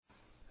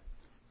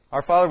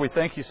Our Father, we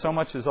thank you so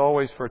much as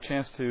always for a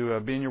chance to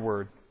be in your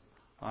Word.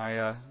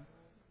 I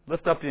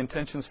lift up the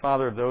intentions,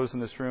 Father, of those in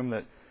this room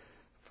that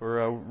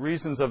for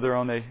reasons of their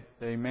own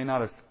they may not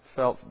have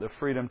felt the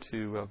freedom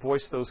to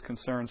voice those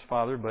concerns,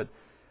 Father, but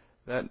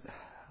that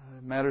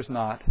matters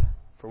not,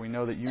 for we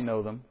know that you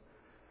know them.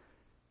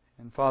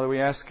 And Father,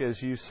 we ask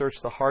as you search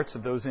the hearts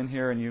of those in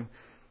here and you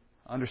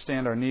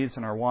understand our needs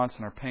and our wants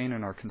and our pain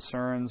and our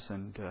concerns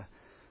and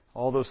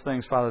all those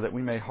things, Father, that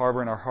we may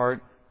harbor in our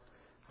heart,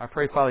 I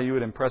pray, Father, you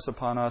would impress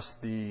upon us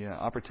the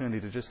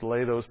opportunity to just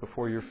lay those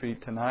before your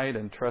feet tonight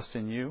and trust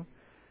in you.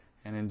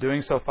 And in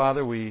doing so,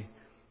 Father, we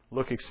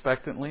look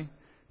expectantly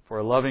for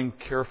a loving,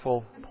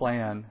 careful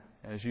plan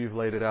as you've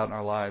laid it out in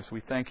our lives.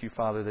 We thank you,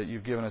 Father, that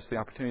you've given us the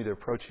opportunity to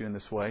approach you in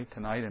this way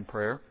tonight in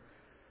prayer,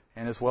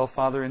 and as well,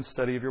 Father, in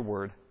study of your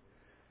Word.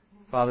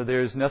 Father,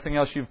 there is nothing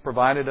else you've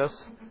provided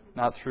us,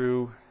 not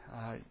through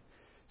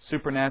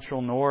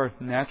supernatural nor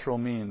natural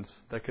means,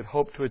 that could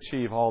hope to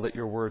achieve all that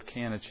your Word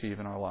can achieve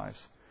in our lives.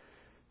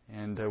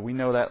 And we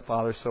know that,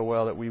 Father, so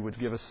well that we would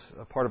give us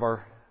a part of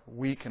our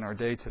week and our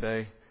day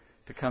today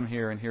to come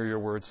here and hear your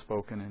Word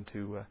spoken and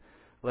to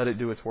let it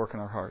do its work in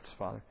our hearts,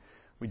 Father.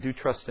 We do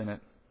trust in it,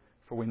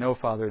 for we know,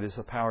 Father, it is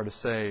a power to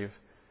save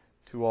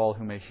to all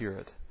who may hear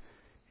it.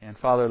 And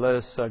Father, let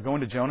us go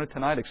into Jonah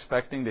tonight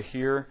expecting to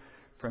hear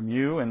from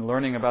you and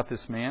learning about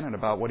this man and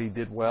about what he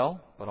did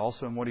well, but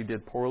also in what he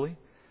did poorly.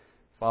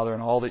 Father, in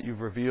all that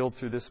you've revealed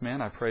through this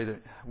man, I pray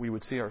that we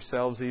would see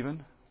ourselves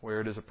even where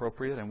it is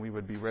appropriate, and we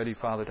would be ready,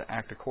 Father, to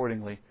act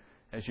accordingly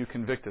as you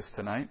convict us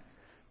tonight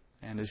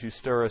and as you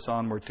stir us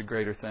onward to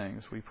greater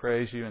things. We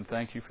praise you and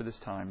thank you for this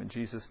time. In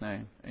Jesus'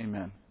 name,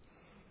 amen.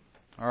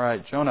 All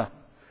right, Jonah.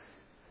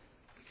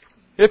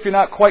 If you're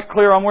not quite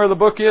clear on where the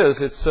book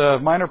is, it's a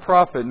minor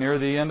prophet near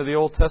the end of the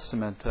Old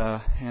Testament.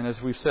 And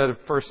as we've said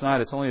first night,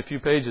 it's only a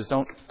few pages.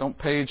 Don't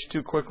page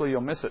too quickly,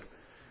 you'll miss it.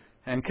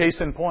 And case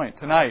in point,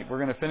 tonight we're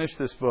going to finish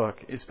this book.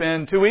 It's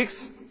been 2 weeks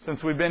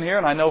since we've been here,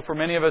 and I know for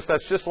many of us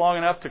that's just long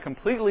enough to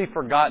completely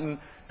forgotten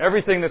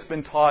everything that's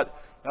been taught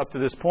up to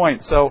this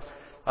point. So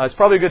it's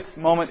probably a good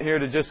moment here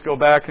to just go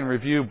back and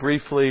review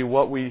briefly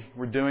what we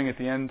were doing at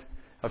the end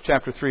of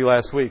chapter 3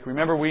 last week.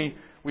 Remember, we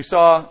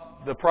saw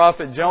the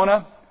prophet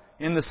Jonah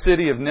in the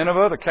city of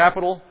Nineveh, the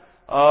capital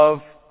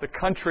of the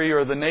country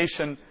or the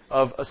nation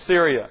of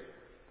Assyria.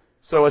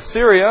 So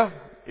Assyria,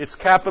 its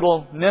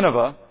capital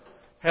Nineveh,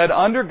 had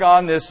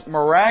undergone this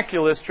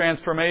miraculous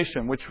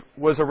transformation, which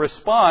was a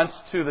response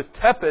to the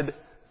tepid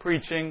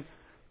preaching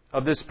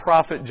of this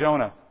prophet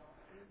Jonah,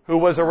 who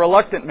was a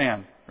reluctant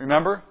man,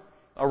 remember?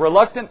 A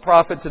reluctant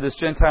prophet to this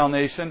Gentile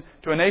nation,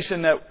 to a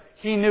nation that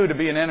he knew to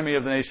be an enemy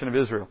of the nation of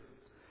Israel.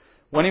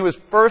 When he was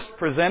first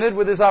presented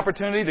with his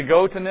opportunity to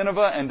go to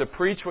Nineveh and to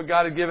preach what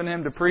God had given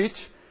him to preach,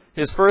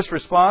 his first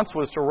response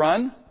was to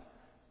run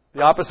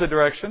the opposite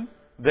direction.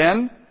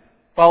 Then,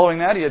 following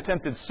that, he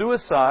attempted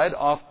suicide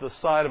off the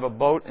side of a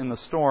boat in the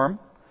storm.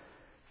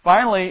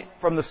 Finally,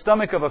 from the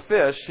stomach of a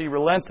fish, he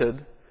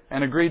relented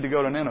and agreed to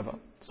go to Nineveh.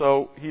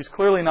 So he's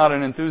clearly not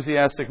an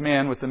enthusiastic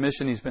man with the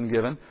mission he's been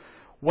given.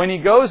 When he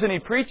goes and he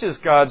preaches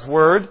God's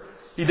Word,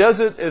 he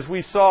does it, as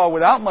we saw,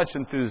 without much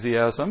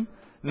enthusiasm,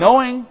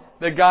 knowing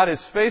that God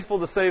is faithful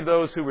to save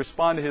those who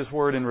respond to His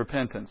Word in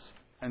repentance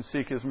and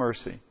seek His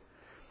mercy.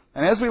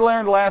 And as we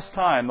learned the last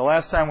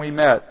time we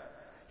met,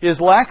 his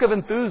lack of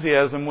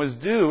enthusiasm was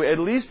due, at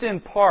least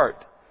in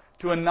part,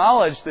 to a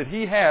knowledge that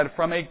he had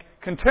from a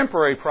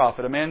contemporary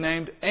prophet, a man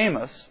named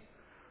Amos,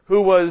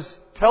 who was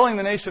telling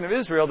the nation of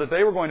Israel that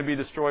they were going to be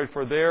destroyed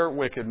for their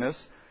wickedness,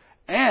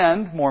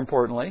 and, more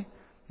importantly,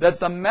 that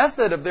the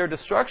method of their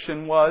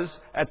destruction was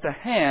at the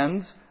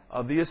hands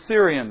of the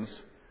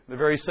Assyrians, the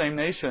very same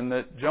nation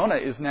that Jonah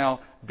is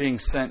now being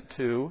sent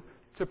to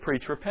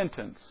preach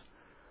repentance.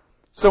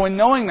 So in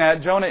knowing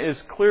that, Jonah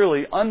is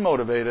clearly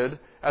unmotivated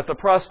at the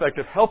prospect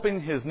of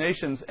helping his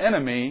nation's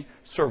enemy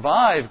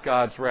survive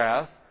God's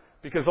wrath,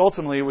 because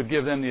ultimately it would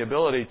give them the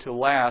ability to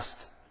last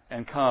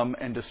and come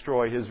and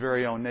destroy his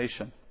very own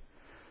nation.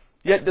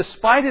 Yet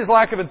despite his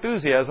lack of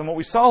enthusiasm, what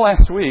we saw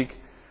last week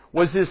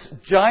was this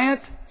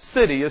giant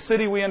city, a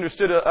city we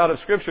understood out of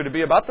Scripture to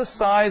be about the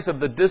size of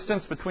the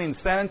distance between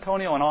San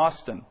Antonio and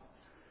Austin.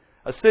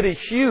 A city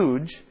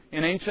huge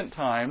in ancient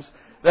times.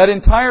 That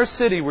entire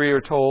city, we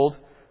are told,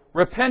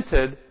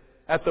 repented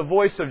at the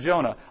voice of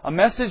Jonah. A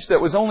message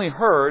that was only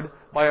heard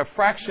by a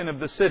fraction of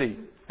the city.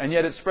 And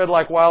yet it spread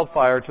like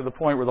wildfire to the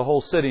point where the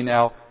whole city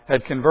now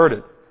had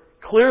converted.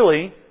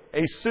 Clearly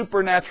a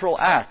supernatural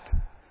act.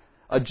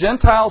 A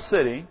Gentile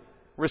city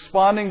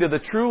responding to the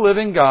true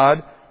living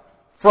God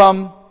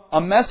from a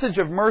message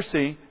of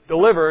mercy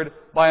delivered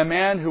by a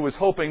man who was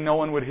hoping no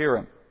one would hear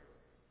him.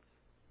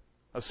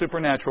 A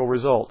supernatural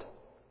result.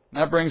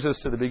 And that brings us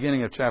to the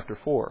beginning of chapter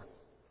 4.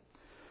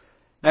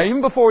 Now,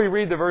 even before we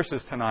read the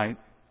verses tonight,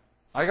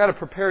 I got to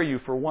prepare you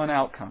for one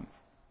outcome.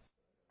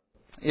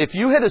 If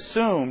you had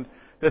assumed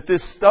that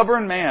this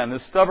stubborn man,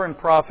 this stubborn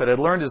prophet, had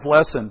learned his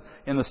lesson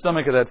in the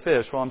stomach of that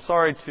fish, well, I'm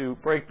sorry to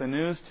break the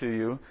news to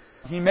you.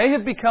 He may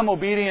have become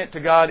obedient to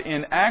God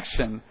in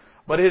action,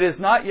 but it has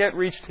not yet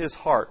reached his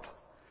heart.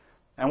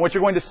 And what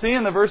you're going to see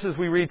in the verses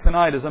we read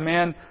tonight is a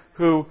man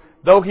who,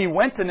 though he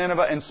went to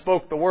Nineveh and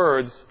spoke the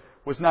words,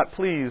 was not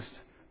pleased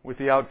with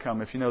the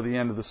outcome. If you know the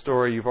end of the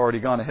story, you've already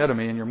gone ahead of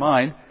me in your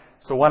mind.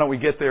 So why don't we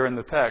get there in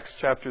the text?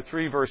 Chapter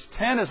 3, verse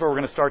 10 is where we're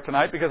going to start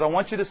tonight, because I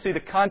want you to see the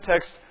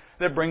context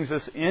that brings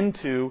us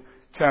into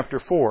chapter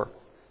 4.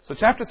 So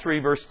chapter 3,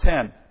 verse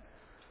 10.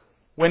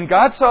 When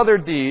God saw their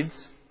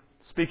deeds,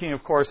 speaking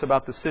of course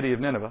about the city of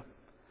Nineveh,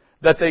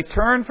 that they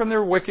turned from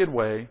their wicked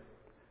way,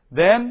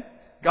 then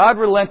God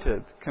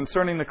relented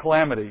concerning the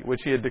calamity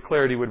which He had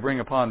declared He would bring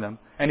upon them,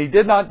 and He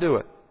did not do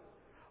it.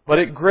 But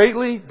it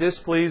greatly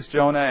displeased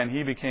Jonah, and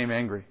he became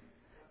angry.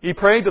 He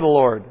prayed to the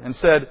Lord and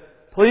said,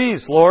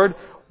 "Please, Lord,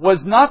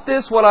 was not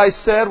this what I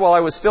said while I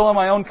was still in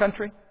my own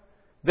country?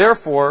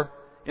 Therefore,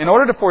 in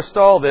order to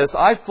forestall this,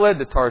 I fled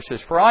to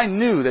Tarshish, for I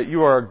knew that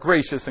you are a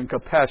gracious and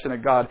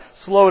compassionate God,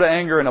 slow to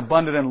anger and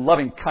abundant in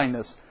loving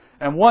kindness,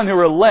 and one who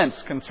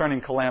relents concerning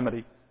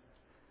calamity.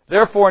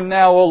 Therefore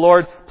now, O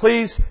Lord,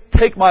 please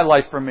take my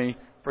life from me,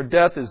 for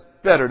death is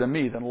better to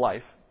me than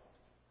life."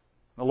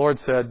 The Lord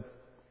said,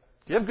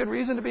 "Do you have good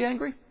reason to be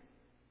angry?"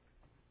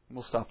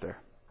 We'll stop there.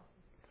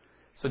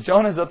 So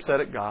Jonah's upset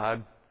at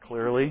God,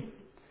 clearly.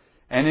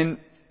 And in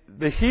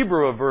the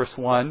Hebrew of verse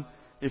 1,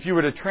 if you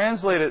were to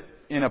translate it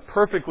in a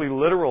perfectly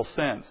literal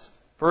sense,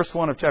 verse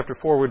 1 of chapter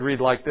 4 would read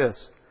like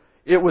this: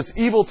 "It was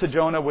evil to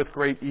Jonah with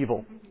great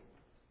evil."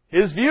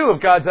 His view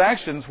of God's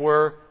actions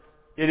were,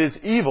 it is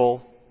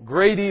evil,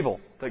 great evil,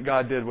 that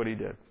God did what He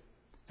did.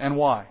 And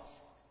why?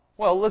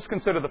 Well, let's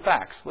consider the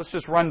facts. Let's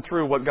just run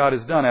through what God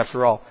has done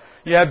after all.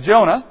 You have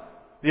Jonah,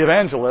 the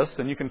evangelist,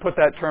 and you can put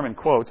that term in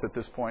quotes at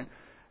this point.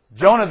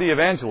 Jonah the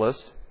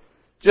evangelist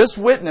just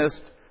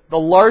witnessed the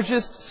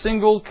largest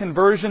single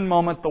conversion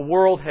moment the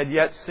world had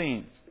yet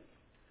seen.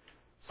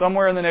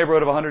 Somewhere in the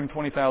neighborhood of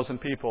 120,000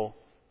 people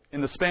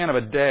in the span of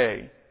a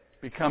day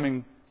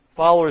becoming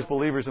followers,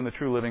 believers in the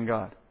true living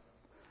God.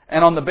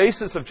 And on the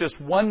basis of just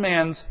one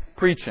man's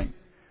preaching.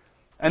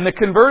 And the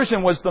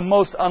conversion was the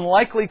most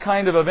unlikely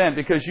kind of event,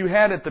 because you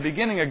had at the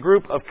beginning a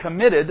group of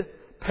committed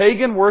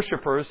pagan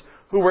worshippers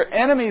who were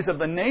enemies of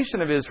the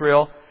nation of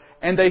Israel,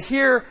 and they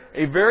hear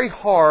a very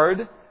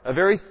hard, a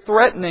very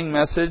threatening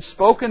message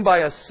spoken by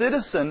a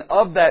citizen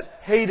of that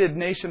hated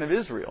nation of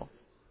Israel.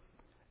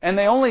 And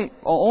they only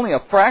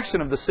a fraction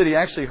of the city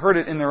actually heard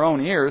it in their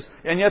own ears,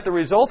 and yet the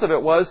result of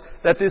it was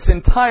that this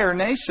entire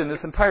nation,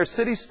 this entire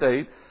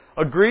city-state,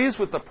 agrees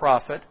with the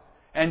prophet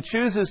and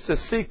chooses to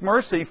seek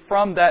mercy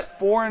from that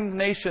foreign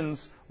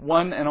nation's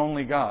one and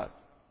only God,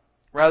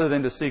 rather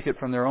than to seek it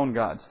from their own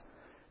gods.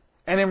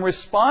 And in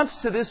response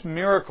to this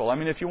miracle, I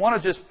mean, if you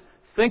want to just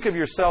think of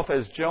yourself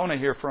as Jonah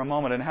here for a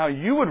moment and how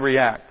you would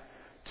react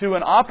to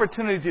an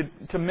opportunity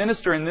to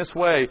minister in this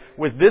way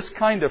with this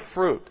kind of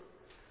fruit.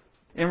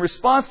 In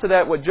response to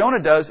that, what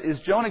Jonah does is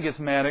Jonah gets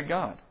mad at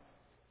God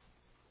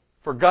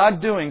for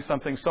God doing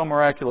something so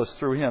miraculous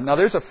through him. Now,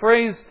 there's a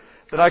phrase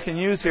that I can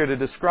use here to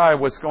describe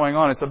what's going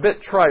on. It's a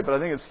bit trite, but I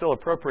think it's still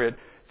appropriate.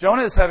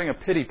 Jonah is having a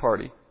pity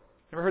party.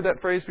 Ever heard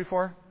that phrase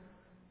before?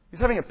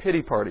 He's having a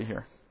pity party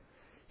here.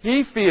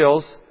 He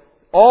feels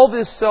all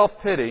this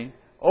self-pity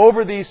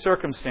over these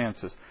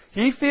circumstances.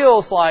 He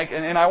feels like,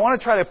 and I want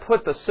to try to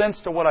put the sense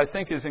to what I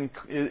think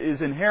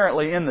is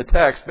inherently in the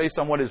text based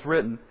on what is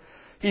written.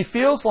 He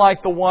feels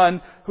like the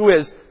one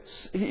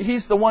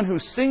he's the one who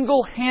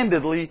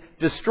single-handedly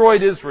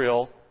destroyed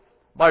Israel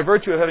by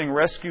virtue of having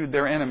rescued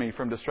their enemy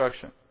from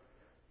destruction.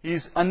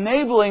 He's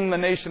enabling the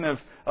nation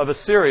of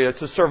Assyria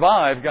to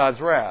survive God's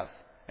wrath,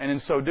 and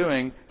in so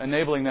doing,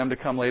 enabling them to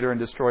come later and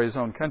destroy His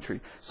own country.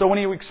 So when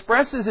he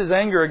expresses his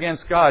anger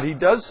against God, he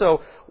does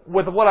so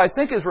with what I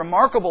think is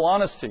remarkable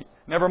honesty,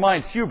 never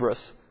mind hubris,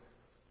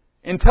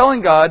 in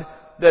telling God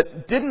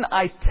that, didn't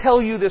I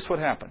tell you this would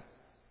happen?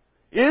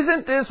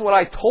 Isn't this what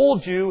I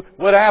told you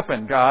would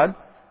happen, God?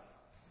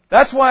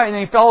 That's why, and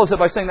he follows it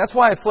by saying, that's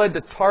why I fled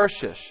to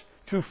Tarshish,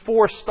 to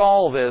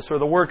forestall this, or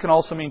the word can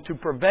also mean to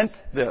prevent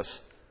this.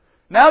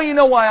 Now you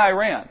know why I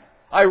ran.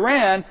 I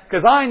ran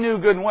because I knew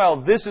good and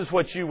well this is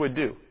what you would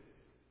do.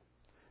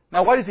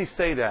 Now, why does he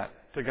say that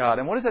to God?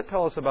 And what does that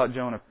tell us about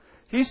Jonah?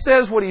 He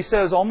says what he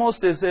says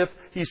almost as if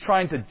he's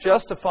trying to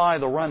justify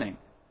the running.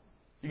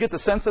 You get the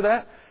sense of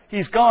that?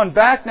 He's gone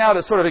back now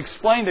to sort of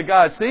explain to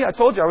God, see, I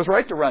told you I was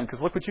right to run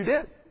because look what you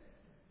did.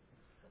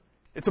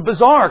 It's a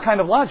bizarre kind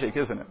of logic,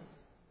 isn't it?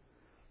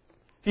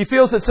 He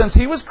feels that since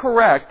he was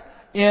correct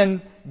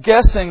in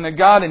guessing that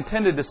God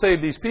intended to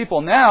save these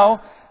people,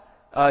 now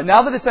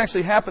that it's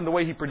actually happened the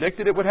way he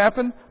predicted it would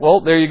happen,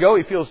 well, there you go.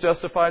 He feels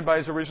justified by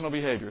his original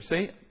behavior.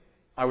 See,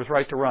 I was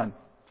right to run.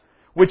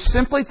 Which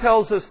simply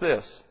tells us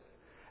this,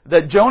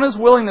 that Jonah's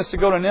willingness to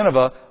go to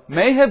Nineveh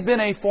may have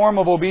been a form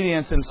of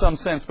obedience in some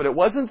sense, but it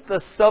wasn't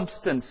the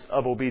substance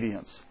of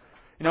obedience.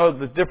 You know,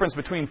 the difference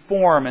between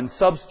form and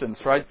substance,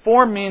 right?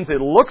 Form means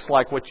it looks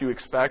like what you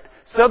expect.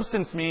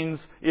 Substance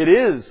means it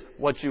is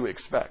what you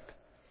expect.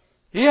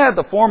 He had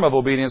the form of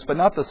obedience, but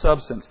not the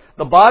substance.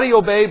 The body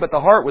obeyed, but the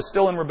heart was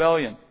still in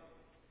rebellion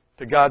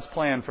to God's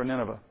plan for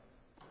Nineveh.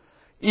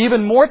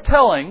 Even more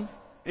telling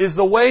is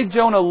the way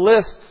Jonah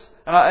lists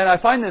and I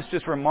find this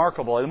just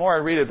remarkable. The more I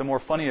read it, the more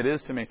funny it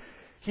is to me.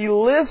 He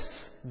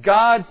lists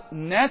God's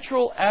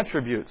natural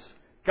attributes,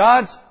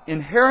 God's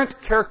inherent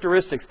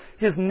characteristics,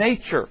 His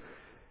nature.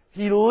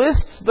 He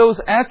lists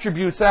those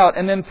attributes out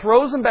and then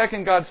throws them back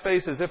in God's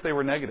face as if they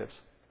were negatives.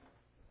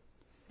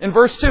 In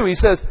verse 2, He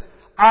says,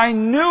 I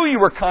knew you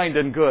were kind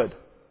and good.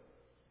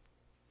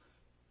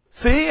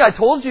 See, I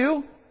told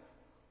you.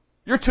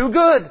 You're too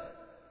good.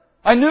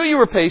 I knew you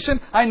were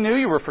patient. I knew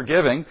you were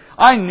forgiving.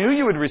 I knew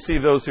you would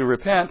receive those who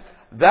repent.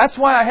 That's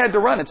why I had to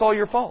run. It's all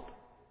your fault.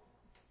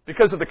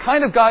 Because of the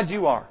kind of God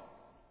you are.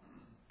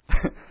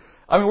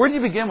 I mean, where do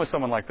you begin with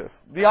someone like this?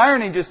 The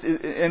irony just,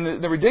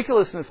 and the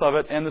ridiculousness of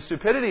it and the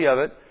stupidity of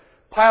it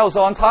piles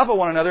on top of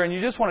one another, and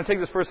you just want to take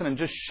this person and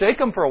just shake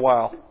them for a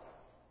while.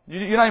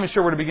 You're not even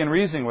sure where to begin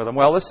reasoning with them.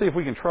 Well, let's see if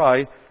we can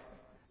try.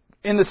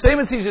 In the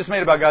statements he's just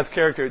made about God's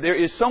character, there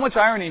is so much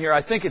irony here,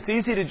 I think it's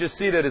easy to just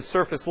see it at its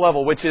surface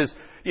level, which is,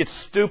 it's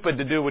stupid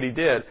to do what he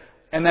did.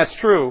 And that's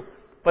true.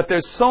 But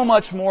there's so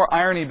much more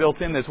irony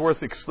built in that's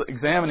worth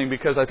examining,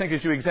 because I think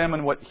as you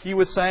examine what he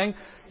was saying,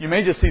 you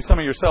may just see some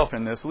of yourself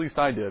in this. At least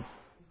I did.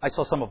 I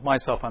saw some of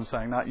myself, I'm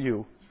saying, not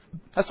you.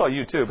 I saw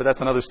you too, but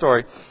that's another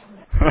story.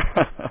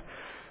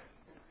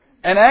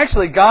 And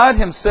actually, God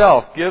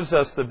Himself gives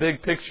us the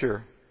big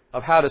picture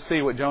of how to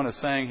see what Jonah's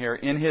saying here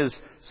in his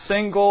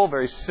single,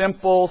 very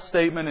simple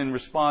statement in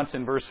response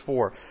in verse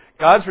 4.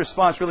 God's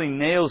response really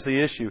nails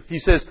the issue. He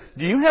says,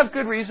 do you have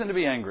good reason to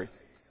be angry?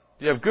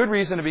 Do you have good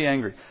reason to be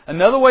angry?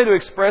 Another way to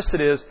express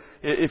it is,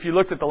 if you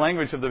looked at the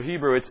language of the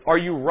Hebrew, it's, are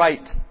you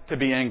right to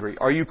be angry?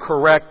 Are you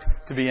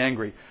correct to be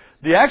angry?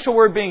 The actual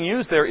word being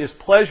used there is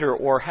pleasure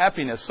or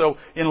happiness. So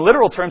in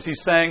literal terms,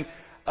 he's saying,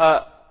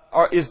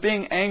 is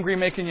being angry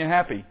making you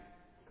happy?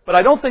 But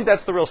I don't think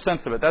that's the real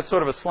sense of it. That's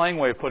sort of a slang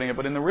way of putting it.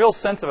 But in the real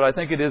sense of it, I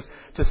think it is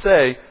to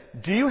say,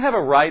 do you have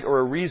a right or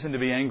a reason to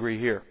be angry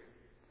here?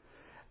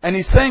 And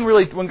he's saying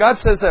really, when God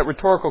says that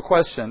rhetorical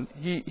question,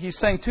 he's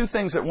saying two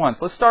things at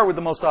once. Let's start with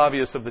the most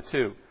obvious of the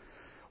two.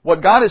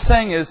 What God is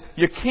saying is,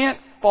 you can't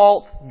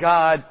fault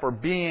God for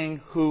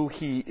being who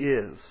He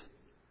is,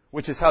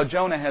 which is how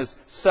Jonah has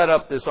set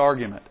up this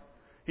argument.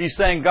 He's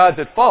saying God's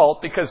at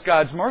fault because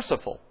God's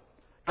merciful.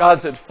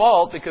 God's at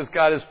fault because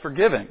God is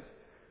forgiving.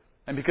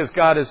 And because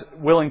God is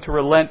willing to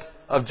relent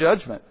of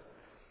judgment.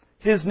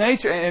 His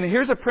nature, and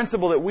here's a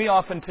principle that we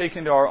often take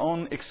into our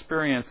own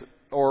experience,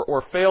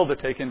 or fail to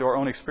take into our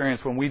own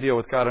experience when we deal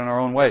with God in our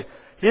own way.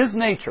 His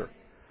nature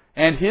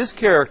and His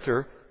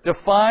character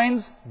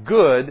defines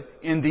good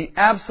in the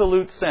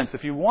absolute sense.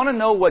 If you want to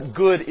know what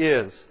good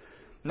is,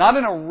 not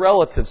in a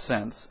relative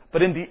sense,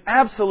 but in the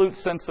absolute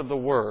sense of the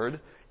word,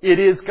 it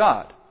is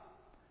God.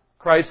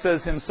 Christ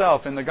says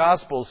Himself in the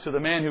Gospels to the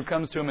man who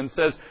comes to Him and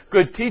says,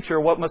 good teacher,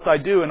 what must I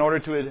do in order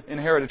to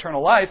inherit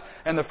eternal life?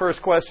 And the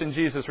first question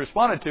Jesus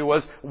responded to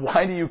was,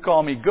 why do you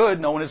call me good?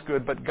 No one is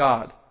good but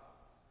God.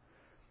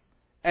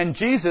 And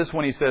Jesus,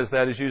 when He says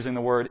that, is using the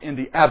word in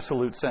the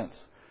absolute sense.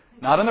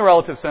 Not in the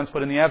relative sense,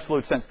 but in the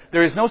absolute sense.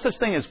 There is no such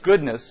thing as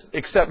goodness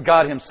except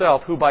God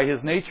Himself, who by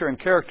His nature and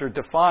character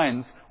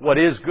defines what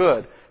is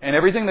good. And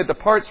everything that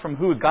departs from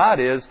who God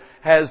is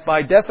has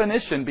by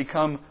definition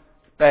become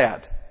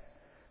bad.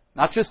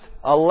 Not just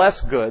a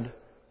less good,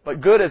 but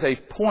good as a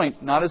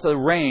point, not as a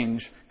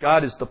range.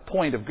 God is the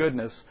point of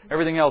goodness.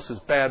 Everything else is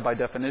bad by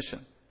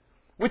definition.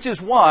 Which is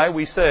why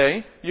we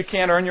say you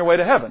can't earn your way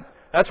to heaven.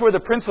 That's where the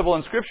principle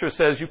in Scripture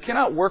says you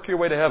cannot work your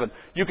way to heaven.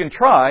 You can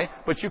try,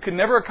 but you can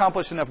never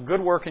accomplish enough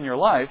good work in your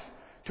life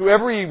to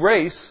ever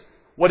erase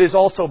what is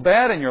also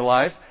bad in your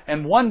life.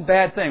 And one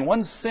bad thing,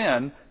 one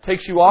sin,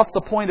 takes you off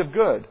the point of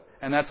good.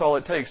 And that's all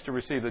it takes to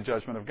receive the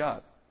judgment of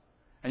God.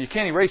 And you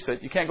can't erase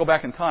it. You can't go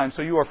back in time.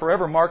 So you are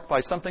forever marked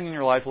by something in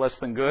your life less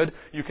than good.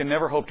 You can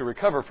never hope to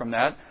recover from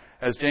that.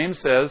 As James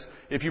says,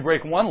 if you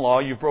break one law,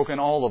 you've broken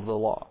all of the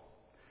law.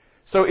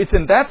 So it's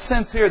in that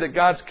sense here that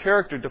God's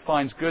character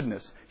defines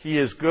goodness. He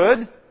is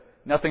good.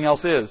 Nothing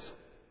else is.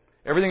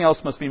 Everything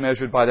else must be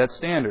measured by that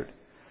standard.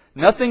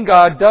 Nothing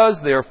God does,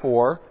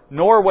 therefore,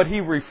 nor what He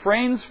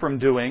refrains from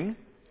doing,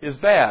 is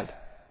bad.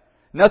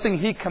 Nothing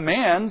He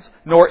commands,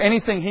 nor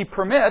anything He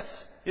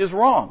permits, is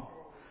wrong.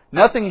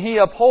 Nothing He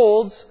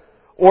upholds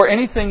or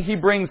anything He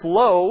brings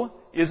low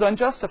is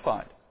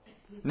unjustified.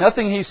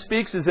 Nothing He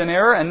speaks is in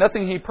error, and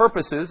nothing He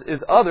purposes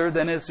is other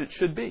than as it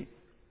should be.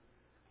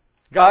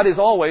 God is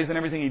always, in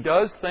everything He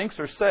does, thinks,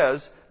 or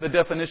says, the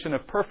definition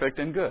of perfect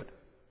and good.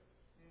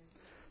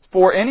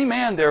 For any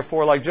man,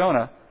 therefore, like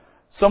Jonah,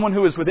 someone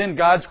who is within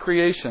God's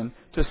creation,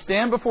 to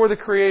stand before the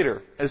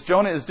Creator, as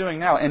Jonah is doing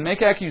now, and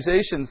make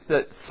accusations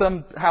that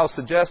somehow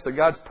suggest that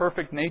God's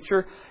perfect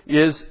nature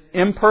is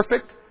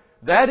imperfect,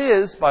 that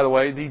is, by the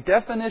way, the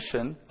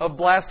definition of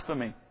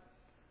blasphemy.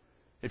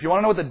 If you want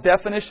to know what the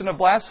definition of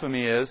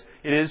blasphemy is,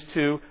 it is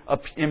to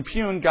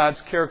impugn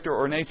God's character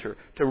or nature,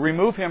 to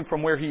remove Him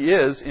from where He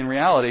is in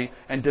reality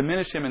and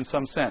diminish Him in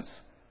some sense,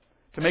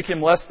 to make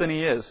Him less than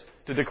He is,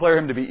 to declare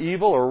Him to be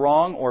evil or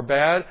wrong or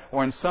bad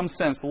or in some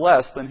sense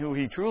less than who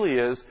He truly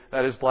is.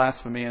 That is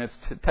blasphemy in its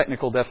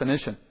technical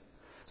definition.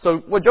 So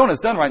what Jonah's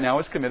done right now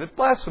is committed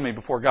blasphemy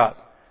before God.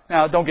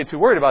 Now, don't get too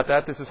worried about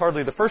that. This is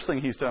hardly the first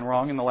thing he's done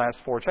wrong in the last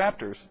 4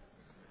 chapters.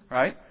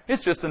 Right?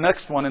 It's just the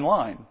next one in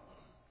line.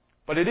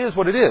 But it is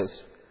what it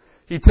is.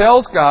 He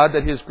tells God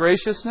that His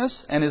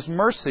graciousness and His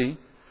mercy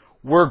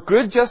were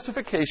good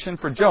justification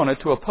for Jonah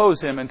to oppose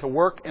him and to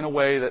work in a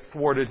way that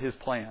thwarted his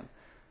plan.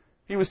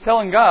 He was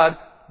telling God,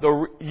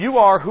 you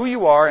are who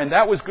you are, and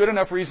that was good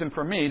enough reason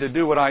for me to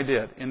do what I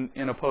did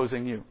in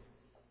opposing you.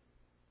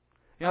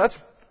 You know, that's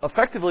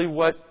effectively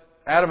what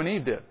Adam and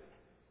Eve did.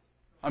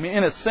 I mean,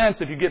 in a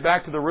sense, if you get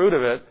back to the root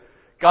of it,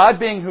 God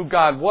being who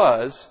God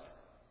was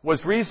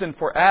reason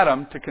for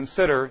Adam to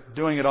consider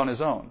doing it on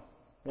his own,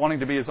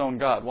 wanting to be his own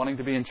God, wanting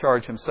to be in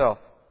charge himself.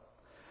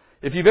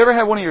 If you've ever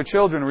had one of your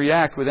children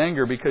react with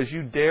anger because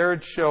you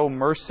dared show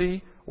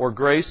mercy or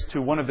grace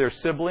to one of their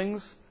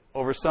siblings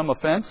over some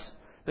offense,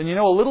 then you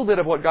know a little bit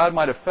of what God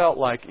might have felt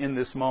like in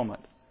this moment.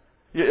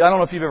 I don't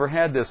know if you've ever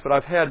had this, but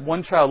I've had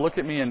one child look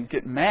at me and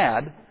get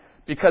mad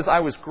because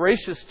I was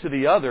gracious to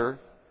the other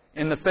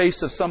in the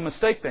face of some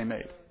mistake they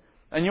made.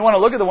 And you want to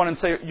look at the one and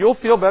say, you'll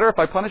feel better if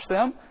I punish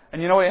them?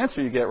 And you know what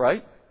answer you get,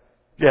 right?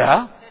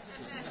 Yeah.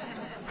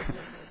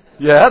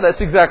 Yeah,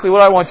 that's exactly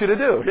what I want you to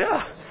do.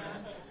 Yeah.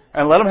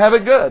 And let them have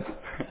it good.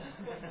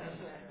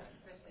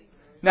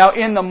 Now,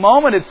 in the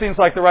moment, it seems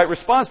like the right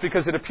response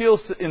because it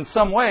appeals in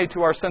some way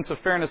to our sense of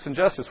fairness and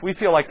justice. We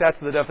feel like that's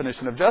the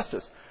definition of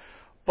justice.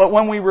 But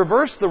when we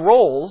reverse the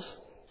roles,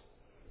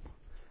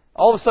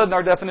 all of a sudden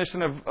our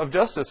definition of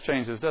justice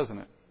changes, doesn't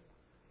it?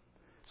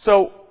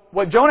 So,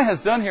 what Jonah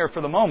has done here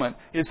for the moment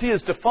is he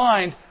has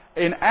defined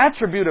an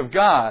attribute of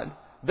God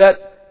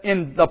that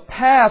in the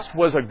past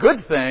was a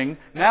good thing,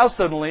 now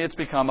suddenly it's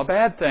become a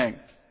bad thing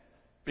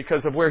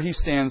because of where he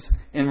stands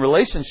in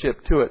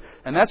relationship to it.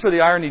 And that's where the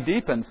irony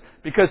deepens.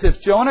 Because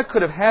if Jonah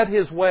could have had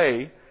his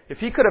way, if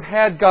he could have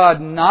had God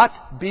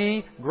not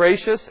be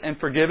gracious and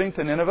forgiving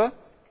to Nineveh,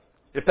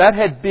 if that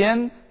had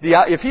been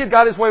if he had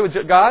got his way with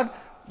God,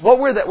 where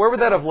would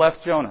that have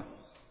left Jonah?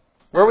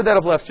 Where would that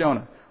have left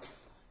Jonah?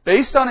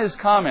 Based on his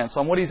comments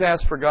on what he's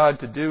asked for God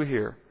to do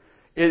here,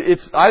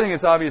 I think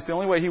it's obvious the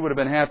only way he would have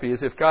been happy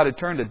is if God had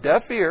turned a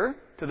deaf ear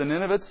to the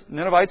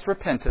Ninevites'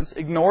 repentance,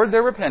 ignored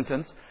their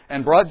repentance,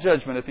 and brought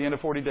judgment at the end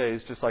of 40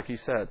 days, just like he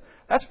said.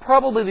 That's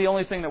probably the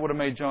only thing that would have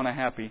made Jonah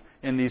happy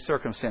in these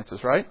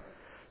circumstances, right?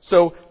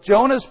 So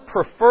Jonah's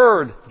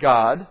preferred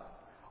God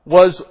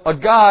was a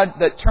God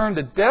that turned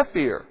a deaf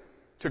ear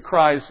to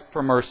cries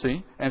for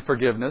mercy and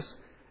forgiveness,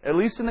 at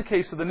least in the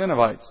case of the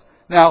Ninevites.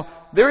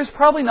 Now, there is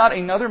probably not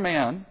another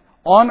man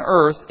on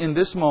earth in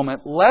this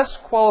moment less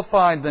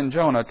qualified than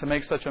Jonah to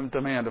make such a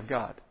demand of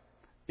God,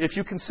 if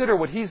you consider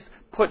what he's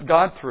put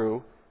God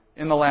through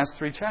in the last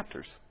 3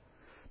 chapters.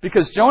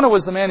 Because Jonah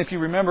was the man, if you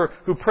remember,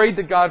 who prayed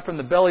to God from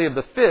the belly of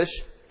the fish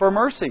for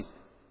mercy,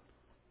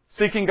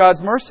 seeking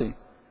God's mercy,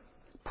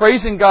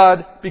 praising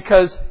God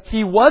because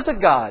He was a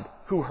God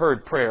who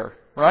heard prayer,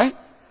 right?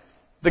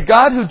 The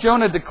God who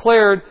Jonah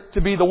declared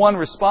to be the one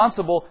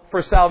responsible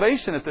for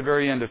salvation at the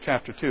very end of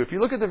chapter 2. If you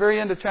look at the very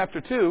end of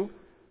chapter 2,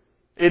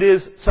 it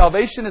is,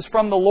 salvation is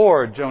from the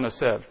Lord, Jonah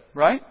said,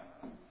 right?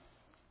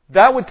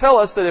 That would tell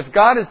us that if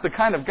God is the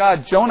kind of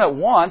God Jonah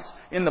wants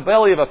in the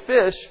belly of a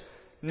fish,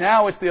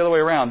 now it's the other way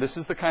around. This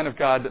is the kind of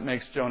God that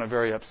makes Jonah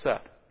very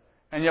upset.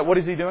 And yet what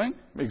is He doing?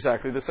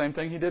 Exactly the same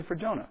thing He did for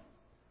Jonah.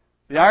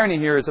 The irony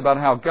here is about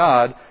how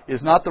God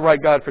is not the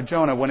right God for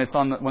Jonah when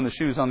the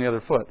shoe's on the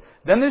other foot.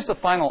 Then there's the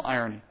final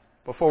irony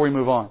before we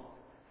move on.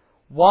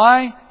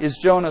 Why is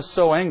Jonah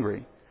so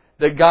angry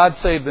that God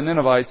saved the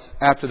Ninevites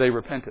after they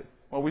repented?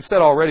 Well, we've said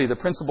already the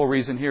principal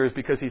reason here is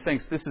because he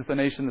thinks this is the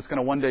nation that's going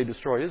to one day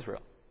destroy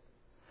Israel.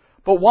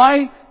 But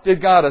why did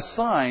God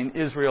assign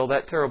Israel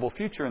that terrible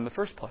future in the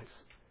first place?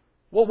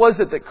 What was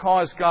it that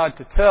caused God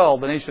to tell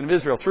the nation of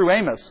Israel through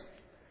Amos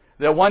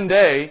that one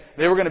day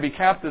they were going to be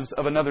captives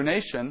of another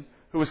nation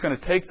who was going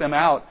to take them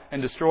out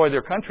and destroy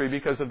their country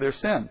because of their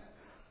sin?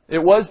 It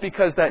was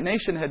because that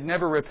nation had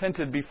never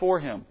repented before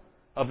Him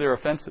of their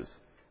offenses.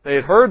 They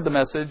had heard the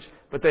message,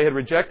 but they had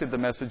rejected the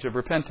message of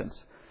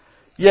repentance.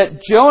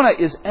 Yet Jonah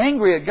is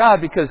angry at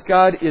God because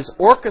God is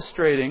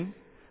orchestrating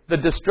the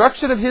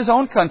destruction of his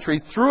own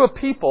country through a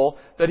people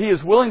that He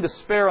is willing to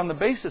spare on the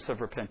basis of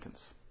repentance.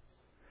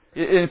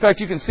 In fact,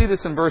 you can see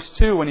this in verse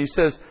 2 when he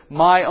says,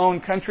 my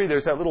own country.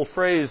 There's that little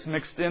phrase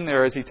mixed in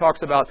there as he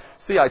talks about,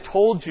 see, I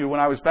told you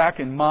when I was back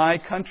in my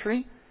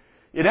country.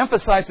 It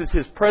emphasizes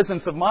his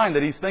presence of mind,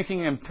 that he's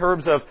thinking in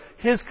terms of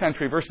his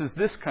country versus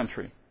this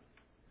country.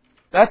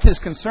 That's his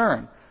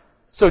concern.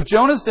 So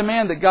Jonah's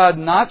demand that God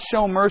not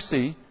show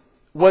mercy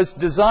was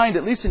designed,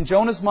 at least in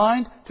Jonah's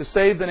mind, to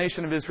save the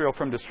nation of Israel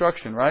from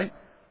destruction, right?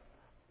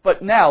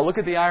 But now, look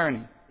at the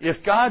irony.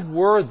 If God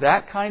were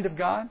that kind of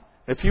God,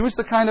 if He was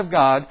the kind of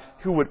God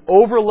who would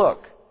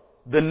overlook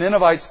the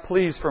Ninevites'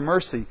 pleas for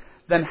mercy,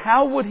 then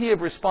how would He have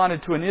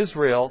responded to an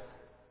Israel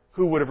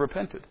who would have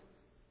repented?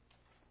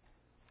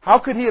 How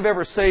could He have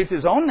ever saved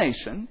His own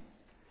nation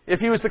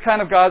if He was the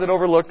kind of God that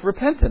overlooked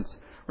repentance?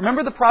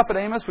 Remember the prophet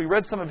Amos? We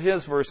read some of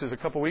his verses a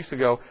couple weeks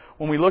ago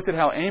when we looked at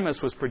how Amos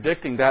was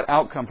predicting that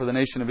outcome for the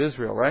nation of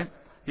Israel, right?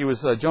 He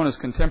was Jonah's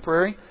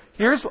contemporary.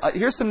 Here's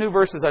some new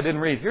verses I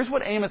didn't read. Here's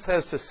what Amos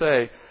has to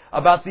say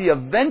about the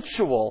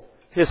eventual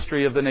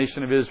history of the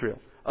nation of Israel.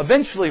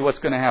 Eventually what's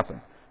going to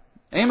happen.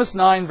 Amos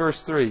 9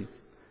 verse 3.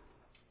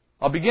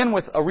 I'll begin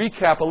with a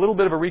little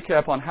bit of a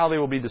recap on how they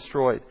will be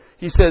destroyed.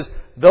 He says,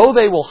 though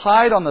they will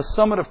hide on the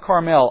summit of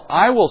Carmel,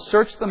 I will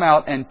search them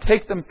out and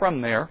take them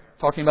from there,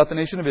 talking about the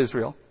nation of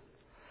Israel.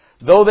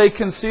 Though they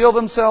conceal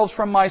themselves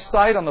from my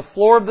sight on the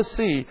floor of the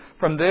sea,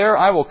 from there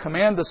I will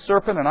command the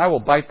serpent and I will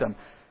bite them.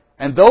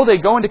 And though they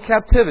go into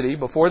captivity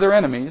before their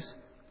enemies,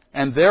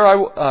 and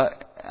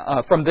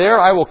from there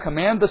I will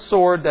command the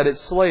sword that it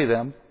slay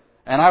them,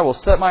 and I will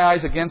set my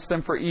eyes against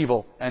them for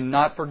evil and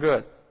not for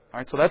good. All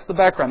right, so that's the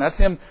background. That's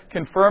him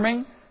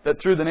confirming that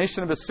through the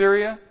nation of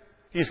Assyria,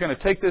 he's going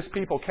to take this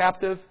people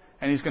captive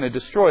and he's going to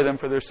destroy them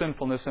for their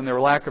sinfulness and their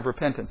lack of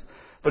repentance.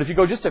 But if you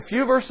go just a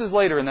few verses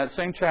later in that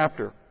same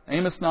chapter,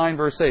 Amos 9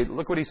 verse 8,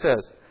 look what he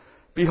says.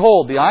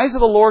 Behold, the eyes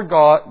of the Lord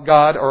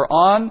God are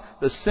on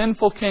the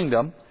sinful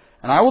kingdom,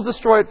 and I will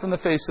destroy it from the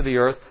face of the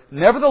earth.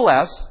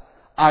 Nevertheless,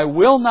 I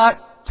will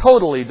not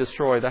totally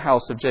destroy the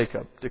house of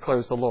Jacob,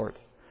 declares the Lord.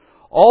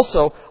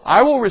 Also,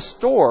 I will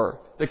restore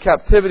the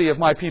captivity of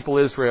my people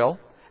Israel,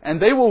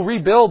 and they will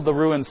rebuild the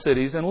ruined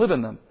cities and live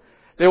in them.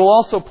 They will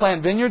also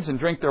plant vineyards and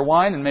drink their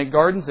wine and make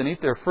gardens and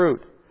eat their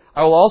fruit.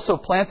 I will also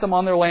plant them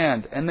on their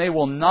land, and they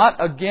will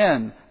not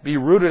again be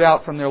rooted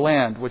out from their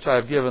land, which I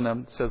have given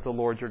them, says the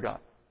Lord your God.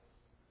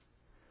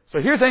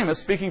 So here's Amos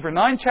speaking for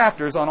 9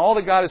 chapters on all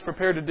that God is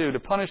prepared to do to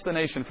punish the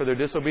nation for their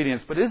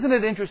disobedience. But isn't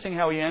it interesting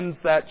how he ends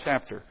that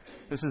chapter?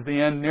 This is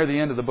near the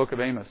end of the book of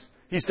Amos.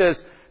 He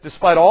says,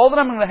 despite all that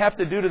I'm going to have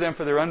to do to them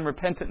for their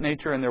unrepentant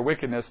nature and their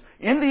wickedness,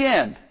 in the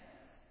end,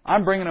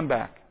 I'm bringing them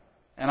back.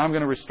 And I'm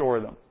going to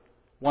restore them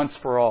once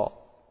for all.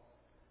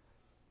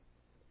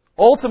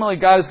 Ultimately,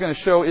 God is going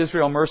to show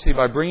Israel mercy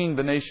by bringing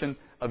the nation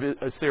of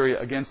Assyria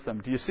against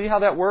them. Do you see how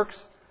that works?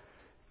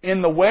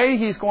 In the way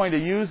He's going to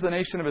use the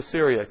nation of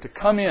Assyria to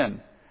come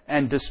in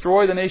and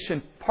destroy the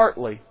nation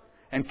partly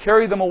and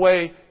carry them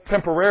away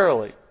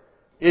temporarily,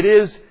 it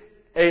is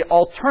an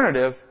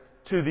alternative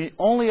to the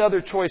only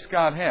other choice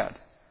God had,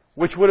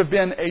 which would have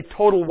been a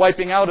total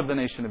wiping out of the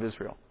nation of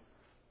Israel.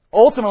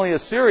 Ultimately,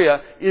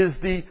 Assyria is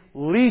the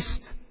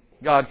least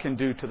God can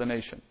do to the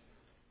nation.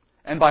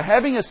 And by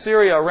having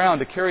Assyria around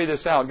to carry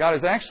this out, God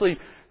is actually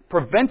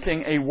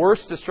preventing a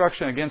worse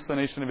destruction against the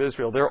nation of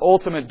Israel. Their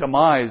ultimate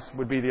demise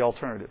would be the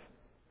alternative.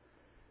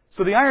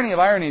 So the irony of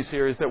ironies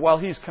here is that while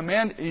he's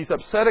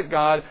upset at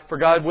God for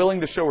God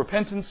willing to show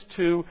repentance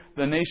to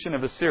the nation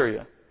of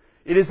Assyria,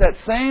 it is that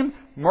same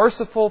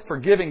merciful,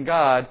 forgiving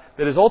God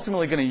that is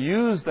ultimately going to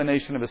use the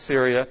nation of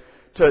Assyria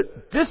to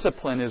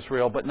discipline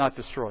Israel but not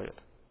destroy it.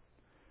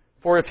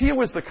 For if He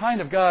was the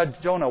kind of God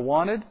Jonah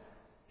wanted,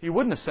 He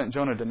wouldn't have sent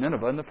Jonah to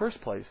Nineveh in the first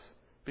place,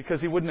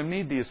 because He wouldn't have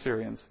needed the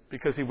Assyrians,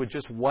 because He would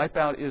just wipe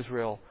out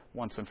Israel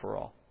once and for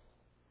all.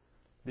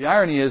 The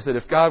irony is that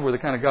if God were the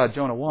kind of God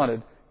Jonah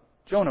wanted,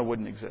 Jonah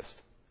wouldn't exist.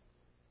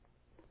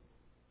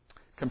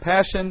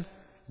 Compassion,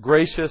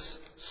 gracious,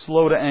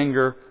 slow to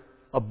anger,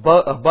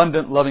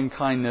 abundant loving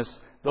kindness,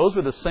 those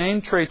were the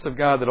same traits of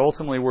God that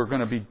ultimately were going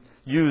to be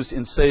used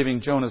in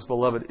saving Jonah's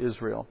beloved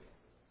Israel.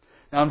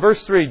 Now in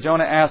verse 3,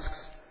 Jonah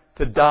asks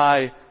to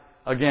die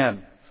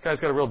again. This guy's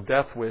got a real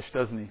death wish,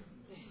 doesn't he?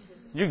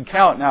 You can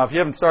count now. If you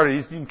haven't started,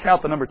 you can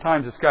count the number of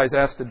times this guy's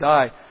asked to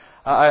die.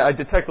 I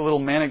detect a little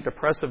manic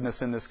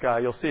depressiveness in this guy.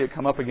 You'll see it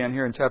come up again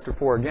here in chapter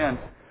 4 again.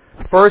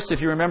 First, if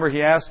you remember,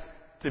 he asked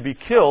to be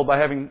killed by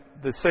having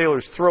the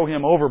sailors throw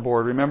him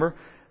overboard, remember?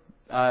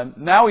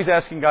 Now he's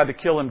asking God to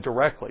kill him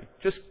directly.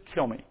 Just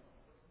kill me.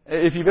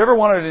 If you've ever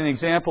wanted an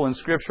example in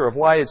Scripture of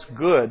why it's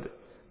good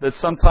that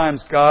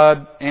sometimes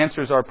God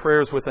answers our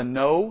prayers with a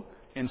no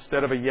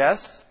instead of a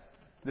yes,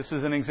 this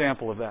is an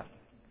example of that.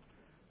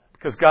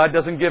 Because God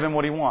doesn't give him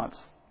what he wants.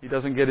 He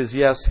doesn't get his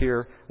yes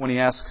here when he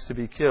asks to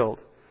be killed.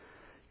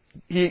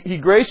 He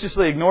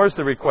graciously ignores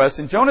the request.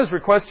 And Jonah's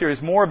request here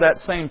is more of that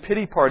same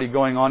pity party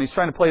going on. He's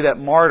trying to play that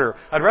martyr.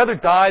 I'd rather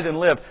die than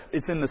live.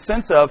 It's in the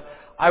sense of,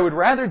 I would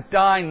rather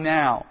die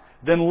now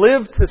than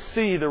live to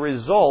see the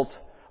result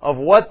of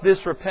what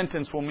this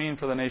repentance will mean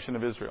for the nation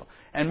of Israel.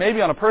 And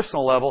maybe on a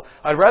personal level,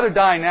 I'd rather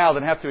die now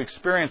than have to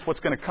experience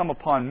what's going to come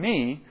upon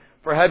me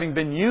for having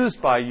been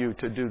used by you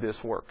to do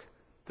this work,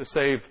 to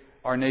save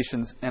our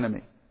nation's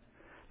enemy.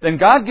 Then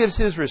God gives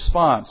His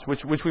response,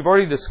 which we've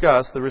already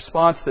discussed, the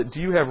response that, do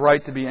you have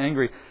right to be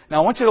angry?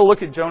 Now I want you to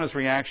look at Jonah's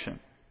reaction.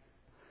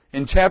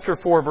 In chapter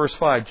 4, verse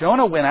 5,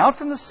 Jonah went out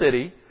from the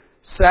city,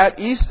 sat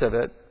east of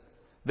it.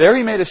 There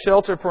he made a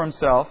shelter for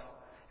himself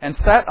and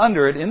sat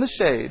under it in the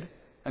shade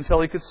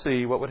until he could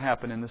see what would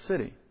happen in the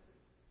city.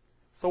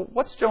 So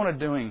what's Jonah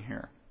doing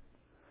here?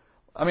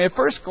 I mean, at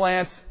first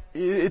glance,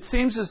 it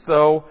seems as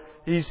though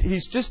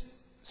he's just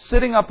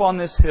sitting up on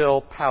this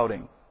hill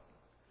pouting.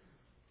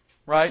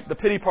 Right? The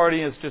pity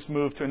party has just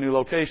moved to a new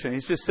location.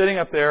 He's just sitting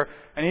up there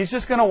and he's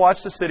just going to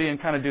watch the city and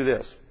kind of do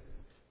this.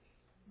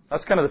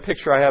 That's kind of the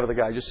picture I have of the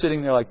guy, just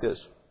sitting there like this,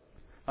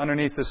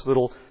 underneath this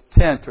little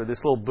tent or this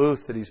little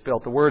booth that he's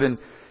built. The word in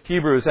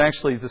Hebrew is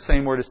actually the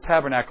same word as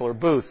tabernacle or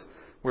booth,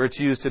 where it's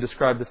used to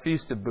describe the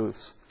Feast of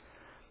Booths.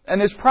 And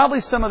there's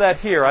probably some of that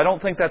here. I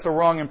don't think that's a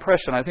wrong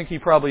impression. I think he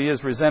probably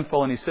is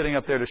resentful and he's sitting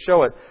up there to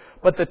show it.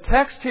 But the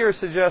text here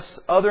suggests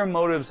other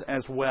motives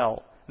as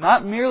well.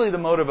 Not merely the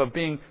motive of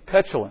being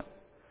petulant.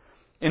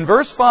 In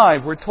verse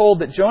 5, we're told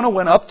that Jonah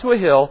went up to a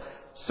hill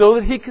so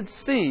that he could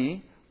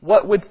see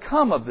what would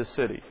come of the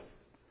city.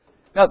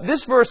 Now,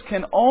 this verse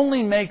can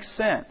only make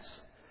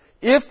sense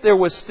if there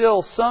was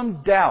still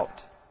some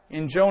doubt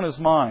in Jonah's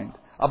mind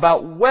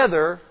about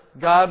whether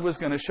God was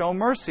going to show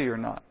mercy or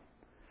not.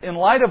 In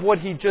light of what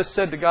he just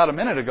said to God a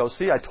minute ago,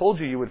 see, I told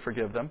you would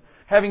forgive them.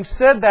 Having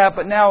said that,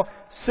 but now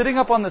sitting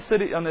up on the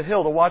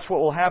hill to watch what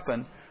will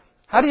happen,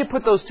 how do you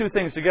put those two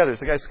things together? Is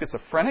the guy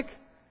schizophrenic?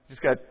 He's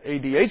got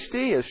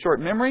ADHD, he has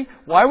short memory.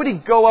 Why would he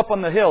go up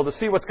on the hill to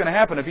see what's going to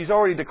happen if he's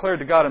already declared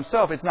to God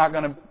himself it's not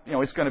going to,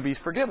 it's going to be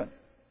forgiven?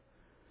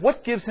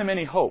 What gives him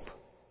any hope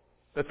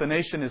that the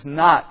nation is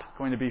not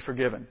going to be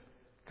forgiven?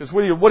 Because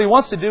what he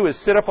wants to do is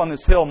sit up on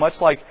this hill, much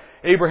like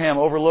Abraham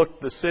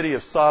overlooked the city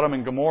of Sodom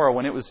and Gomorrah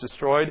when it was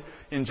destroyed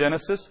in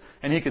Genesis,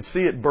 and he could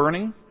see it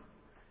burning.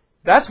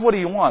 That's what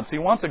he wants. He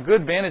wants a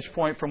good vantage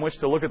point from which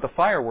to look at the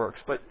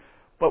fireworks.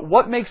 But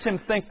what makes him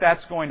think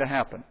that's going to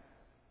happen?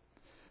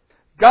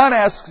 God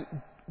asks,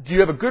 do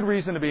you have a good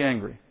reason to be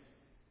angry?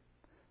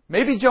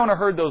 Maybe Jonah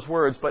heard those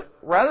words, but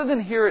rather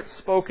than hear it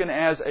spoken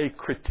as a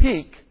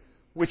critique,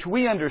 which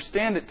we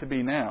understand it to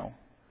be now,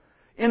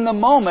 in the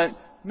moment,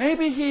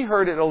 maybe he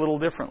heard it a little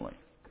differently.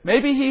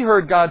 Maybe he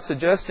heard God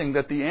suggesting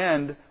that the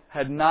end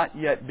had not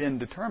yet been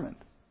determined.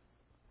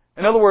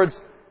 In other words,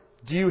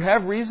 do you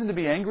have reason to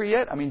be angry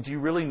yet? Do you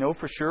really know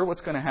for sure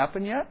what's going to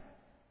happen yet?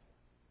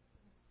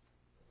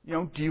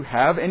 Do you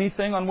have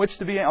anything on which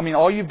to be angry?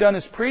 All you've done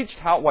is preached.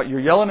 What, you're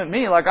yelling at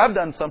me like I've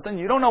done something.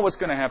 You don't know what's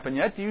going to happen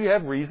yet. Do you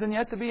have reason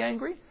yet to be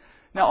angry?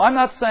 Now, I'm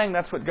not saying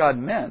that's what God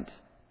meant,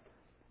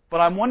 but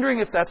I'm wondering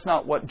if that's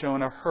not what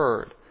Jonah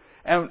heard.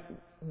 And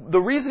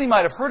the reason he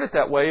might have heard it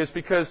that way is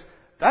because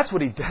that's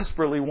what he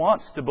desperately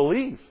wants to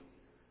believe.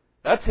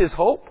 That's his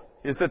hope,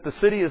 is that the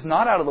city is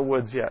not out of the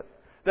woods yet.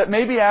 That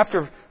maybe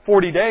after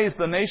 40 days,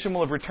 the nation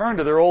will have returned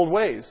to their old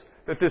ways.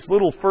 That this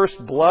little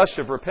first blush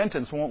of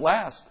repentance won't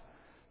last.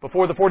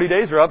 Before the 40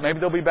 days are up, maybe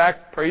they'll be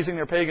back praising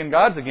their pagan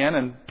gods again,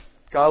 and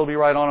God will be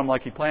right on them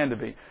like He planned to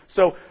be.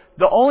 So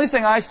the only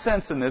thing I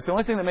sense in this, the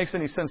only thing that makes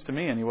any sense to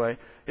me anyway,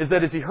 is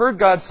that as he heard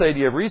God say, do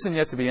you have reason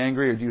yet to be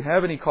angry, or do you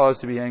have any cause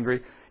to be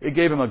angry? It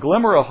gave him a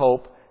glimmer of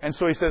hope, and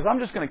so he says, I'm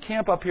just going to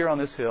camp up here on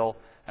this hill,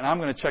 and I'm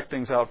going to check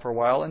things out for a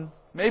while, and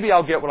maybe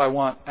I'll get what I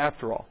want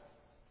after all.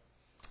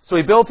 So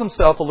he built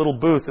himself a little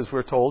booth, as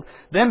we're told.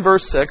 Then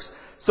verse 6,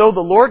 so the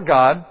Lord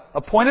God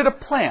appointed a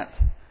plant,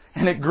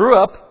 and it grew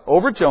up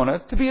over Jonah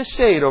to be a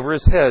shade over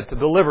his head to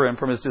deliver him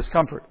from his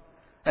discomfort.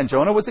 And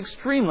Jonah was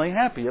extremely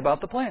happy about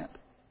the plant.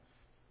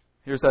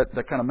 Here's that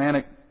kind of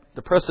manic,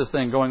 depressive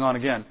thing going on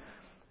again.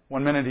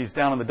 One minute he's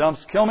down in the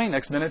dumps, kill me.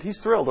 Next minute he's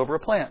thrilled over a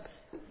plant.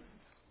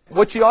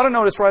 What you ought to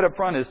notice right up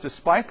front is,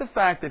 despite the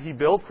fact that he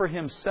built for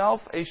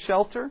himself a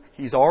shelter,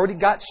 he's already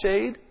got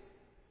shade,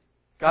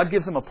 God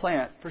gives him a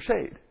plant for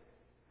shade.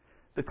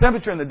 The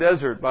temperature in the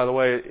desert, by the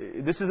way,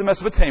 this is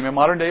Mesopotamia,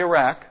 modern-day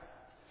Iraq,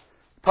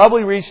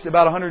 probably reached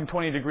about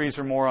 120 degrees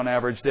or more on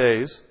average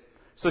days.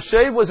 So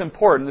shade was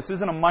important. This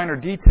isn't a minor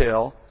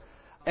detail.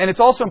 And it's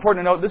also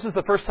important to note this is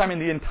the first time in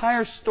the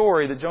entire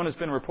story that Jonah's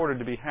been reported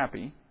to be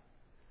happy.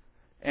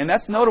 And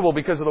that's notable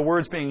because of the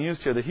words being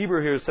used here. The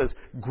Hebrew here says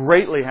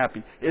greatly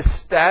happy,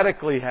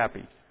 ecstatically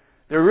happy.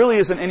 There really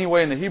isn't any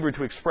way in the Hebrew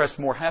to express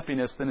more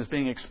happiness than is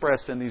being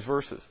expressed in these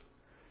verses.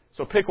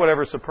 So pick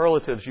whatever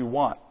superlatives you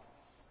want.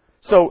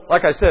 So,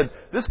 like I said,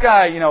 this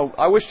guy,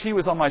 I wish he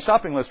was on my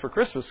shopping list for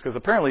Christmas because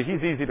apparently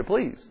he's easy to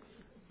please.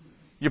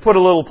 You put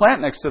a little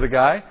plant next to the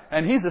guy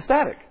and he's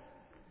ecstatic,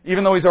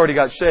 even though he's already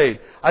got shade.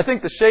 I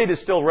think the shade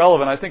is still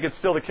relevant. I think it's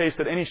still the case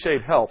that any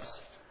shade helps.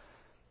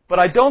 But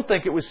I don't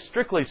think it was,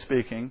 strictly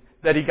speaking,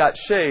 that he got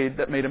shade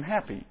that made him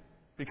happy.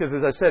 Because,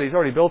 as I said, he's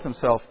already built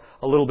himself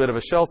a little bit of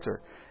a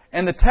shelter.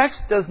 And the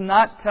text does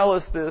not tell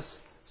us this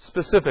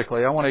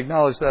specifically. I want to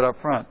acknowledge that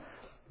up front.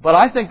 But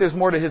I think there's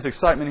more to his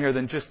excitement here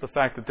than just the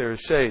fact that there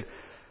is shade.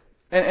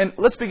 And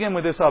let's begin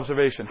with this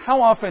observation.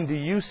 How often do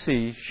you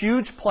see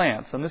huge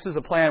plants, and this is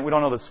a plant, we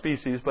don't know the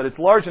species, but it's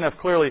large enough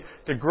clearly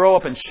to grow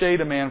up and shade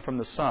a man from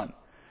the sun.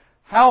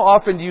 How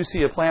often do you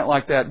see a plant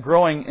like that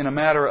growing in a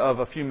matter of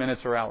a few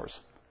minutes or hours?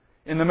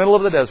 In the middle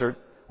of the desert,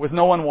 with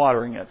no one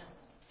watering it,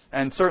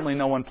 and certainly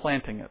no one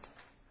planting it.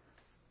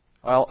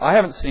 Well, I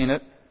haven't seen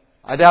it.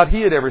 I doubt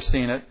he had ever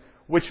seen it,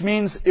 which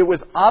means it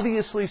was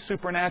obviously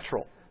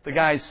supernatural. The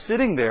guy's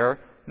sitting there.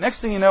 Next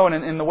thing you know,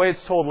 and in the way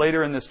it's told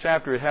later in this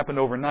chapter, it happened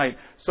overnight.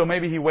 So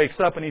maybe he wakes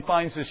up and he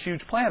finds this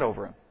huge plant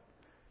over him.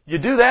 You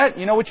do that,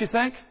 you know what you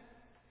think?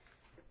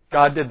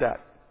 God did that.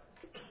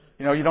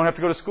 You don't have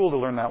to go to school to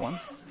learn that one.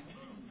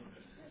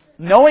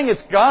 Knowing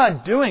it's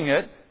God doing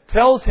it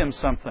tells him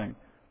something.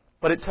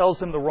 But it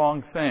tells him the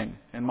wrong thing,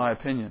 in my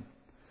opinion.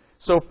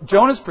 So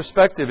Jonah's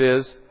perspective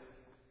is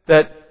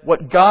that what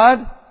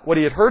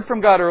he had heard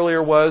from God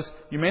earlier was,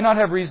 you may not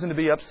have reason to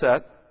be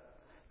upset.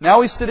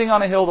 Now he's sitting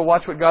on a hill to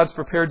watch what God's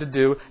prepared to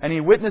do, and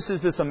he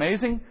witnesses this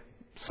amazing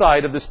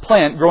sight of this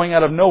plant growing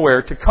out of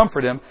nowhere to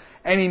comfort him,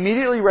 and he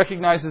immediately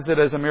recognizes it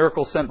as a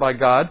miracle sent by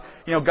God.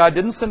 God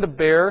didn't send a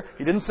bear,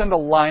 He didn't send a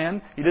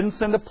lion, He didn't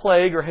send a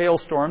plague or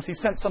hailstorms. He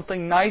sent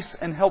something nice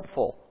and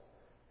helpful.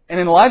 And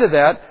in light of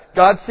that,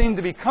 God seemed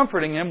to be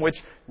comforting him,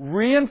 which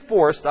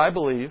reinforced, I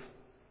believe,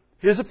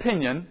 his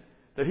opinion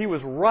that he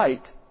was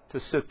right to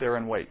sit there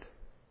and wait.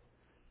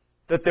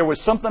 That there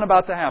was something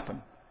about to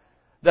happen.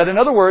 That, in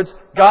other words,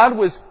 God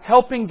was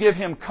helping give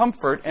him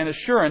comfort and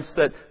assurance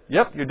that,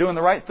 yep, you're doing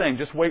the right thing.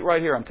 Just wait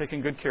right here. I'm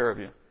taking good care of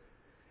you.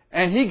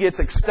 And he gets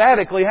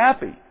ecstatically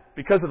happy.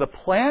 Because of the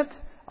plant?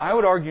 I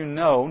would argue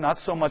no, not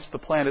so much the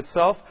plant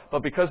itself,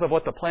 but because of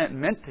what the plant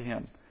meant to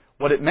him.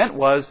 What it meant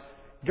was,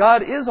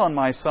 God is on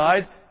my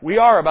side. We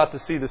are about to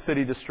see the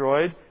city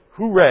destroyed.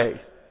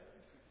 Hooray!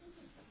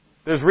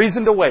 There's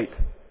reason to wait.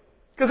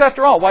 Because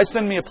after all, why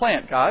send me a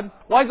plant, God?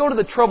 Why go to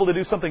the trouble to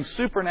do something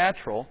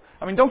supernatural?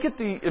 I mean, don't get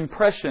the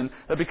impression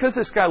that because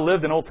this guy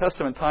lived in Old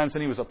Testament times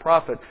and he was a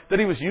prophet, that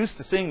he was used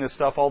to seeing this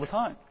stuff all the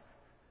time.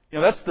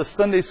 That's the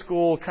Sunday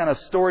school kind of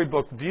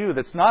storybook view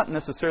that's not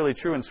necessarily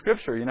true in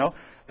Scripture,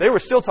 They were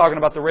still talking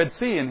about the Red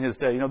Sea in his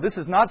day. This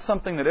is not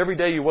something that every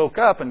day you woke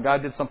up and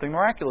God did something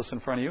miraculous in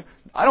front of you.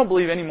 I don't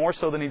believe any more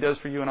so than He does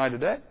for you and I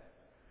today.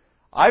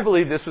 I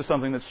believe this was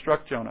something that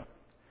struck Jonah.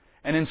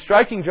 And in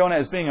striking Jonah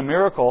as being a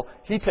miracle,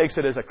 he takes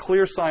it as a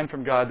clear sign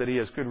from God that he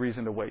has good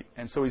reason to wait.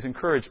 And so he's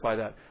encouraged by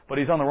that. But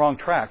he's on the wrong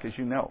track, as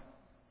you know.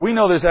 We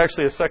know there's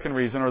actually a second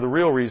reason, or the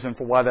real reason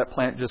for why that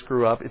plant just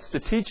grew up. It's to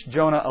teach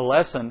Jonah a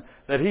lesson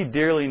that he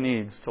dearly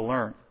needs to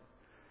learn.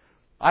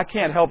 I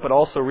can't help but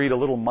also read a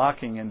little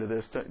mocking into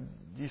this. Do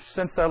you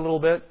sense that a little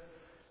bit?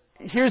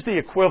 Here's the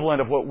equivalent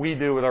of what we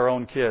do with our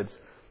own kids.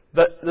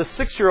 The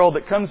 6-year-old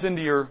that comes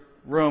into your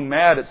room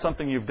mad at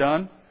something you've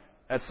done,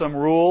 at some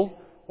rule,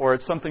 or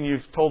it's something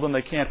you've told them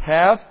they can't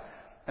have,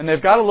 and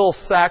they've got a little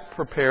sack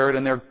prepared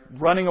and they're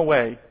running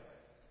away.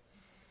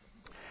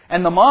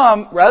 And the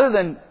mom, rather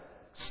than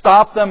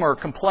stop them or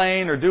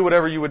complain or do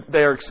whatever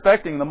they're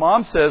expecting, the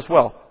mom says,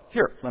 well,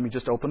 here, let me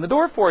just open the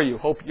door for you.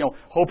 Hope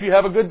you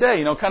have a good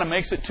day. Kind of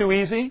makes it too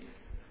easy.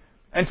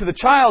 And to the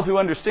child who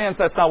understands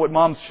that's not what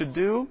moms should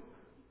do,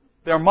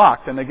 they're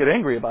mocked and they get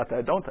angry about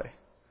that, don't they?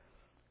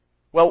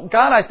 Well,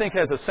 God, I think,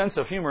 has a sense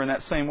of humor in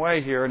that same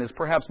way here and is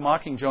perhaps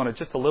mocking Jonah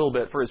just a little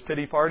bit for his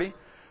pity party.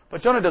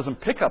 But Jonah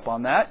doesn't pick up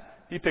on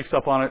that. He picks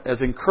up on it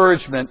as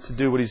encouragement to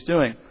do what he's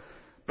doing.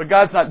 But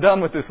God's not done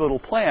with this little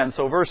plan.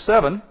 So verse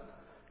 7,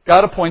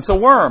 God appoints a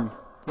worm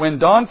when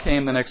dawn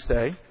came the next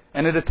day,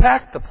 and it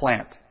attacked the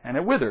plant, and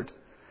it withered.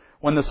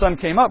 When the sun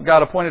came up,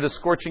 God appointed a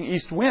scorching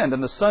east wind,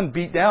 and the sun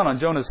beat down on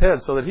Jonah's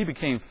head so that he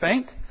became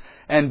faint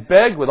and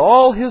begged with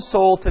all his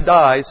soul to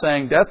die,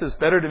 saying, death is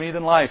better to me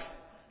than life.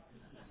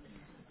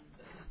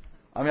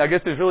 I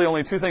guess there's really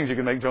only two things you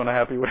can make Jonah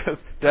happy with.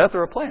 Death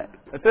or a plant.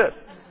 That's it.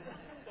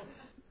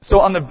 So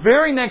on the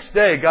very next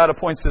day, God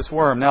appoints this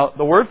worm. Now,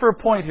 the word for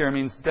appoint here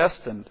means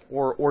destined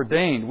or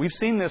ordained. We've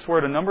seen this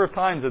word a number of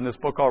times in this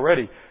book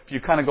already. If you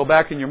kind of go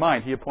back in your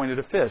mind, He appointed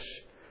a fish.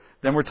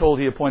 Then we're told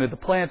He appointed the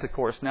plant, of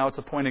course. Now it's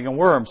appointing a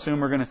worm.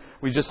 Soon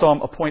we just saw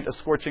Him appoint a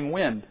scorching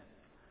wind.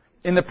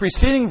 In the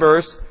preceding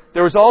verse,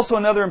 there was also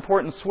another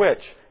important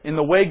switch in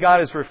the way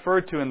God is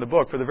referred to in the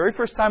book. For the very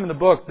first time in the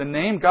book, the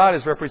name God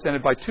is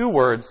represented by two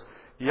words,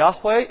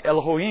 Yahweh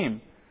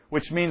Elohim,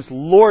 which means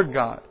Lord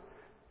God.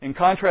 In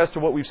contrast to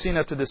what we've seen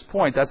up to this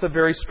point, that's a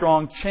very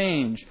strong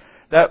change.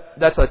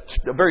 That's a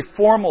very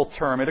formal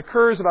term. It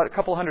occurs about a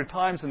couple hundred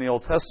times in the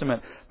Old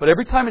Testament. But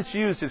every time it's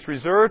used, it's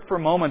reserved for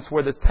moments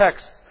where the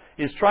text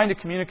is trying to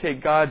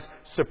communicate God's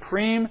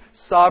supreme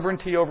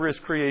sovereignty over His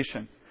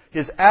creation,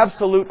 His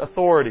absolute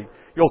authority.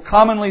 You'll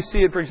commonly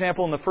see it, for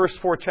example, in the first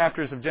 4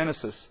 chapters of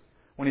Genesis,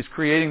 when He's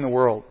creating the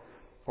world,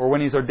 or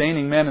when He's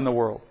ordaining men in the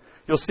world.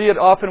 You'll see it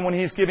often when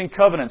He's giving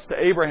covenants to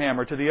Abraham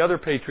or to the other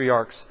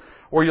patriarchs.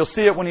 Or you'll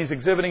see it when He's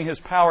exhibiting His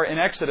power in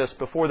Exodus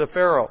before the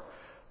Pharaoh.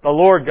 The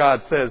Lord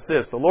God says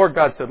this. The Lord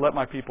God said, let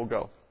my people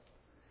go.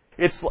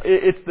 It's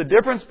the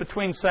difference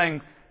between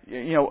saying,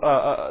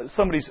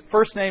 somebody's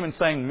first name and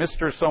saying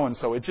Mr.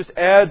 So-and-so. It just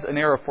adds an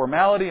air of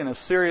formality and of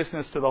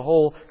seriousness to the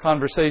whole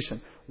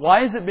conversation.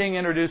 Why is it being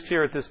introduced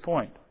here at this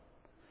point?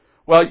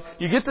 Well,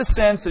 you get the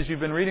sense, as you've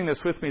been reading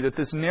this with me, that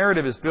this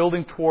narrative is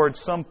building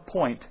towards some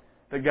point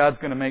that God's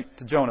going to make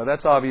to Jonah.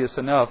 That's obvious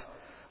enough.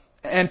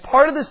 And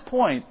part of this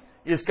point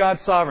is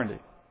God's sovereignty.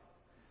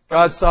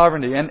 God's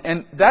sovereignty.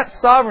 And that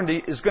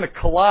sovereignty is going to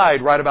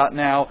collide right about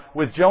now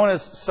with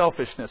Jonah's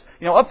selfishness.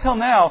 Up till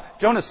now,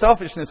 Jonah's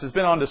selfishness has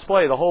been on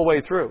display the whole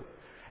way through.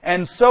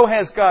 And so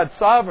has God's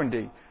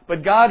sovereignty.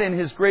 But God, in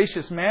His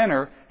gracious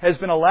manner, has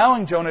been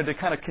allowing Jonah to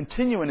kind of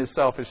continue in his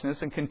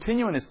selfishness and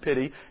continue in his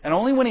pity. And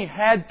only when He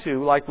had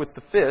to, like with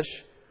the fish,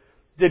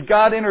 did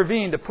God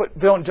intervene to put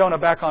Jonah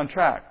back on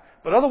track.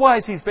 But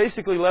otherwise, He's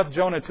basically left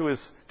Jonah to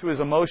his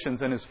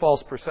emotions and his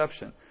false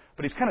perception.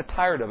 But he's kind of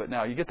tired of it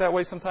now. You get that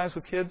way sometimes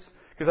with kids?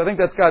 Because I think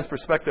that's God's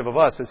perspective of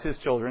us as His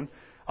children.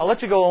 I'll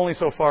let you go only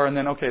so far, and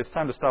then, okay, it's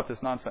time to stop this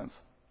nonsense.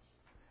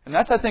 And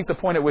that's, I think, the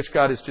point at which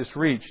God has just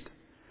reached.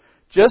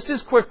 Just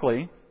as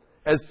quickly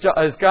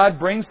as God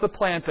brings the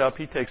plant up,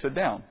 He takes it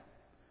down.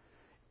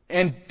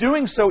 And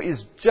doing so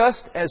is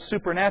just as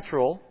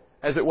supernatural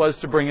as it was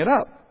to bring it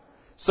up.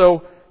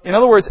 So, in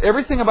other words,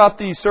 everything about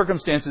these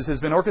circumstances has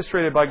been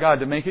orchestrated by God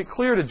to make it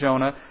clear to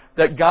Jonah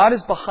that God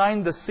is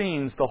behind the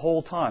scenes the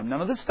whole time.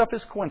 None of this stuff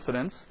is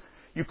coincidence.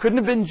 You couldn't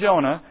have been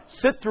Jonah,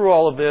 sit through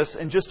all of this,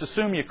 and just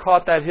assume you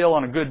caught that hill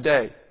on a good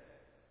day.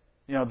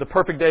 You know, the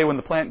perfect day when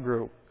the plant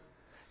grew.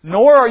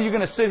 Nor are you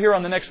going to sit here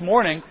on the next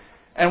morning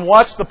and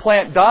watch the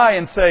plant die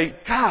and say,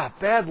 God,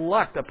 bad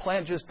luck, the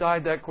plant just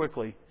died that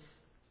quickly.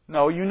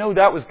 No, you know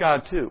that was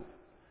God too.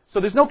 So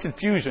there's no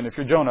confusion if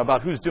you're Jonah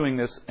about who's doing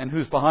this and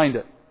who's behind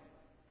it.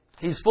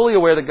 He's fully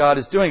aware that God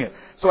is doing it.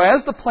 So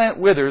as the plant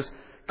withers,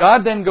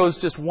 God then goes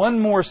just one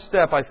more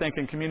step, I think,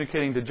 in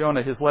communicating to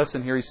Jonah his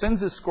lesson here. He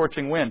sends his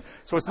scorching wind.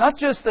 So it's not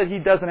just that he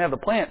doesn't have the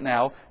plant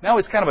now. Now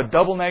it's kind of a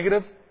double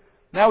negative.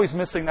 Now he's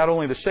missing not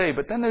only the shade,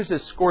 but then there's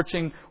this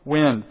scorching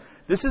wind.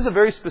 This is a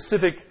very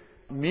specific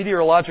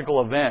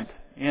meteorological event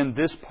in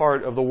this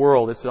part of the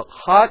world. It's a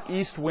hot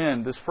east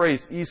wind. This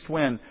phrase, east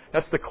wind,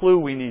 that's the clue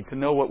we need to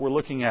know what we're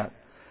looking at.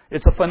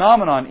 It's a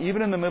phenomenon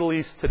even in the Middle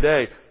East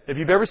today. If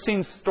you've ever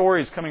seen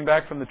stories coming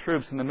back from the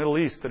troops in the Middle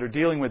East that are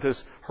dealing with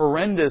this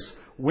horrendous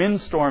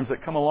windstorms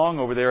that come along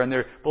over there and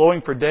they're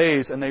blowing for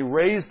days and they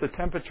raise the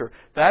temperature,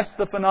 that's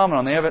the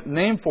phenomenon. They have a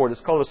name for it.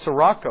 It's called a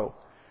sirocco.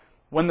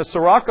 When the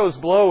siroccos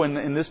blow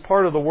in this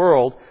part of the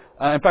world,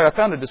 in fact, I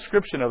found a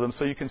description of them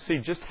so you can see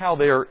just how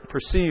they are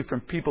perceived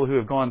from people who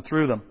have gone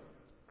through them.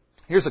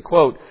 Here's a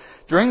quote.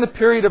 During the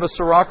period of a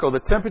sirocco, the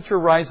temperature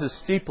rises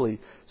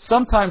steeply,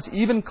 sometimes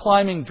even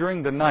climbing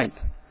during the night.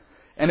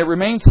 And it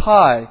remains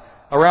high,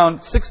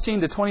 around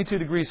 16 to 22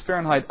 degrees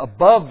Fahrenheit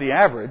above the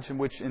average,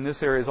 which in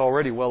this area is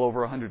already well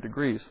over 100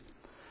 degrees.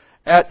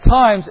 At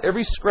times,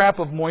 every scrap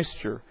of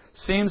moisture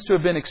seems to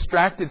have been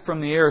extracted from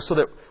the air so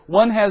that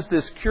one has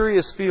this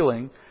curious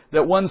feeling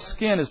that one's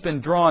skin has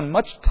been drawn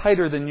much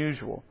tighter than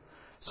usual.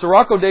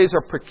 Sirocco days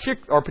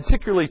are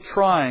particularly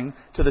trying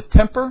to the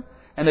temper,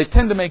 and they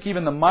tend to make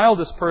even the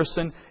mildest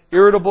person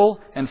irritable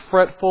and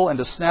fretful and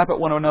to snap at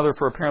one another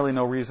for apparently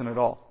no reason at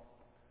all.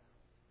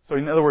 So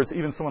in other words,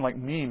 even someone like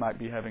me might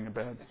be having a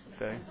bad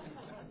day.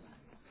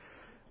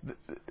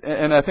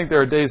 And I think there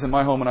are days in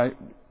my home when I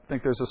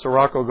think there's a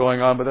sirocco going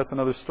on, but that's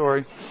another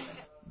story.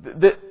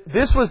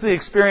 This was the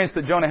experience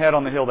that Jonah had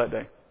on the hill that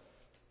day.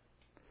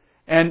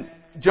 And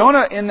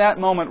Jonah in that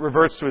moment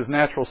reverts to his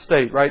natural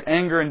state, right?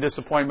 Anger and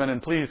disappointment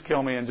and please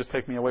kill me and just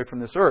take me away from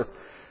this earth.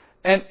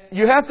 And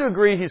you have to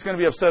agree he's going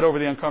to be upset over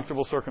the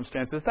uncomfortable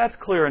circumstances. That's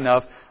clear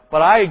enough.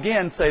 But I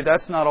again say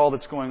that's not all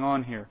that's going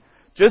on here.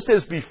 Just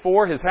as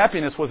before his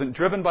happiness wasn't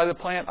driven by the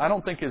plant, I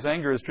don't think his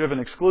anger is driven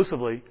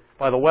exclusively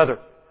by the weather.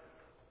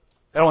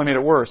 That only made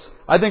it worse.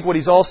 I think what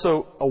he's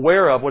also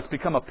aware of, what's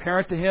become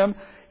apparent to him,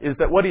 is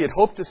that what he had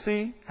hoped to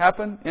see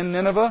happen in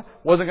Nineveh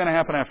wasn't going to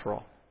happen after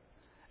all.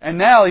 And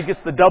now he gets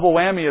the double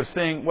whammy of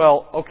saying,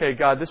 well, okay,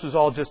 God, this was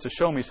all just to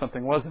show me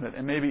something, wasn't it?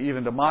 And maybe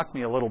even to mock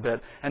me a little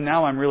bit. And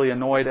now I'm really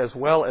annoyed as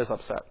well as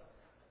upset.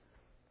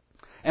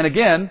 And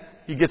again,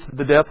 he gets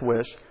the death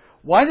wish.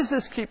 Why does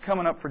this keep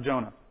coming up for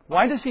Jonah?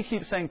 Why does he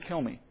keep saying,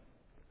 kill me?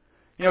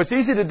 You know, it's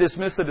easy to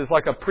dismiss it as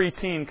like a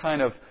preteen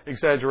kind of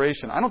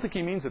exaggeration. I don't think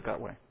he means it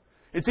that way.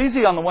 It's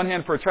easy on the one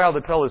hand for a child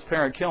to tell his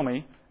parent, kill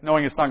me,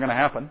 knowing it's not going to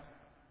happen.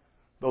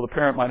 Though the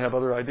parent might have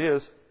other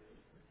ideas.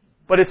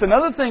 But it's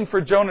another thing for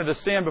Jonah to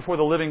stand before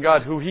the living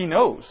God who he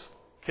knows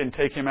can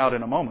take him out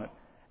in a moment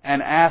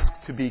and ask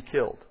to be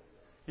killed.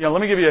 You know,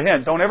 let me give you a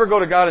hint. Don't ever go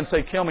to God and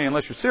say, kill me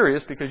unless you're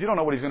serious, because you don't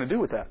know what He's going to do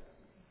with that.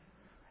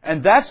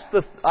 And that's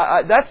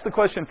the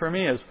question for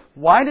me is,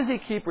 why does He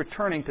keep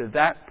returning to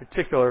that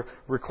particular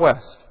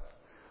request?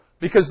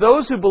 Because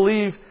those who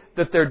believe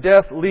that their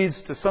death leads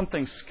to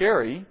something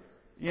scary,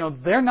 you know,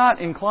 they're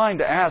not inclined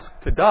to ask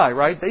to die,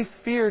 right? They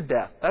fear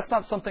death. That's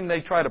not something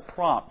they try to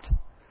prompt.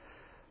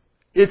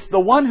 It's the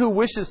one who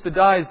wishes to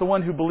die is the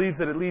one who believes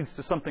that it leads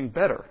to something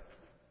better.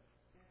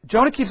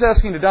 Jonah keeps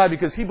asking to die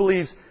because he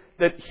believes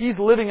that he's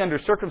living under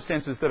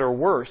circumstances that are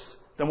worse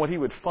than what he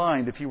would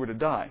find if he were to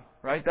die,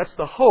 right? That's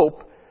the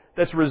hope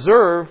that's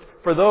reserved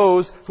for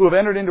those who have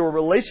entered into a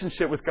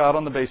relationship with God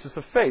on the basis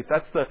of faith.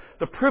 That's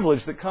the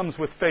privilege that comes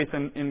with faith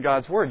in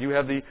God's Word. You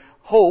have the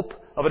hope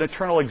of an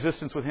eternal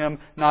existence with Him,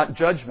 not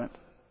judgment.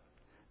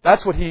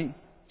 That's what he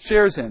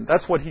shares in.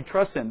 That's what he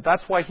trusts in.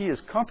 That's why he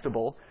is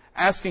comfortable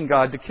asking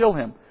God to kill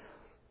him.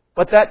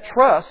 But that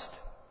trust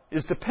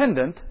is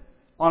dependent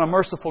on a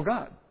merciful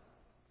God.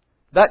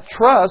 That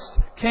trust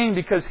came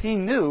because he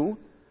knew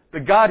the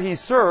God he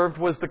served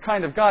was the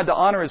kind of God to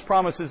honor His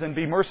promises and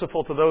be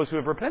merciful to those who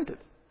have repented.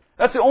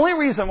 That's the only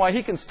reason why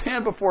he can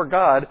stand before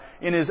God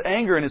in his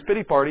anger and his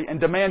pity party and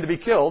demand to be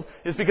killed,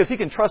 is because he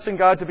can trust in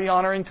God to be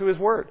honoring to His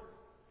Word.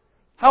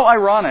 How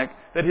ironic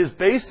that his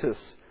basis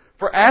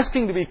for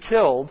asking to be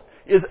killed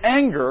is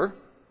anger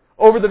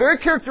over the very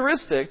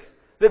characteristic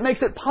that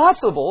makes it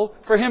possible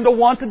for him to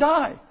want to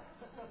die.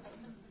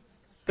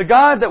 The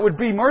God that would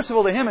be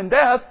merciful to him in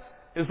death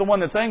is the one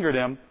that's angered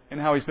him in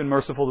how He's been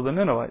merciful to the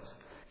Ninevites.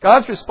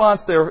 God's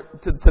response there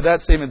to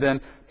that statement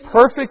then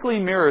perfectly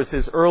mirrors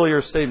His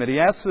earlier statement. He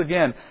asks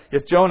again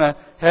if Jonah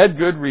had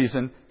good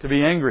reason to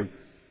be angry.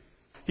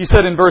 He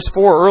said in verse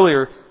 4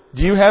 earlier,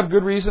 do you have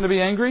good reason to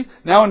be angry?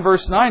 Now in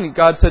verse 9,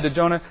 God said to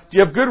Jonah, do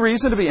you have good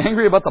reason to be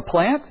angry about the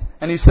plant?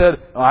 And he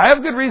said, I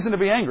have good reason to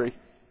be angry.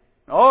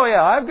 Oh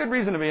yeah, I have good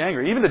reason to be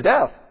angry, even to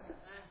death.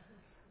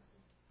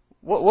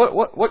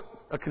 What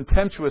a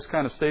contemptuous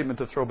kind of statement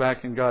to throw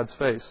back in God's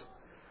face.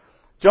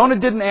 Jonah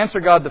didn't answer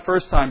God the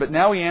first time, but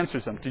now he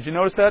answers Him. Did you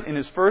notice that? In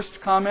his first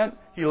comment,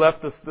 he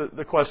left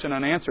the question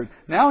unanswered.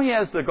 Now he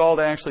has the gall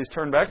to actually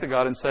turn back to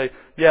God and say,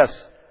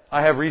 yes,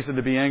 I have reason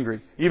to be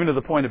angry, even to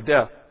the point of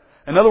death.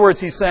 In other words,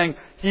 he's saying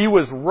he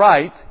was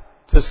right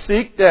to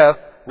seek death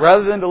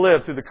rather than to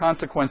live through the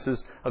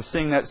consequences of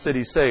seeing that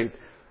city saved.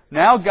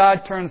 Now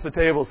God turns the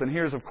tables, and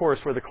here's, of course,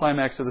 where the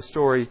climax of the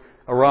story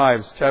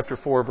arrives. Chapter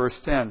 4,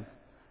 verse 10.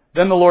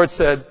 Then the Lord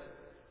said,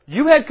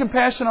 you had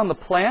compassion on the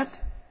plant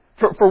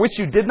for which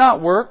you did not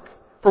work,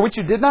 for which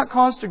you did not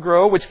cause to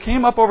grow, which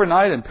came up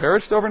overnight and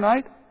perished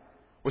overnight?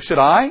 Well, should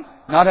I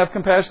not have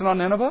compassion on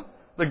Nineveh,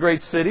 the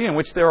great city in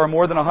which there are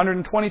more than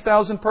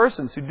 120,000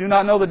 persons who do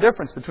not know the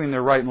difference between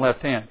their right and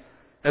left hand,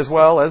 as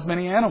well as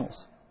many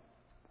animals?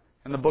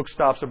 And the book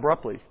stops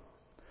abruptly.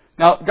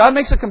 Now, God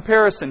makes a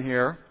comparison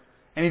here,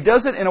 and He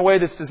does it in a way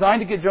that's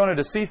designed to get Jonah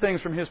to see things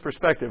from his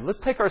perspective. Let's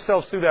take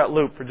ourselves through that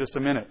loop for just a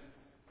minute.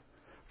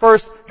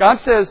 First, God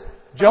says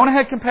Jonah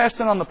had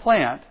compassion on the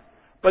plant,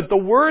 but the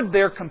word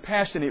there,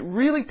 compassion, it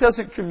really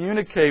doesn't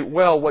communicate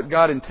well what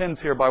God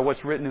intends here by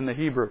what's written in the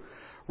Hebrew.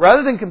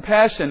 Rather than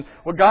compassion,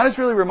 what God is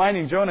really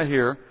reminding Jonah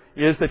here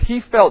is that he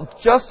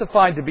felt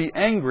justified to be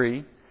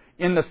angry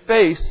in the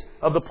face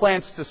of the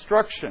plant's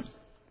destruction.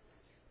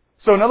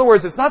 So in other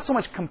words, it's not so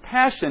much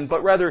compassion,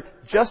 but rather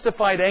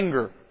justified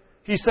anger.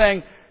 He's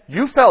saying,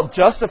 you felt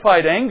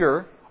justified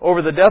anger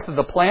over the death of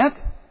the plant?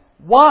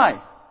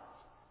 Why?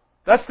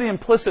 That's the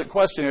implicit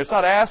question here. It's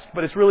not asked,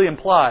 but it's really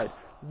implied.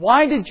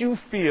 Why did you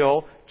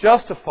feel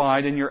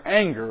justified in your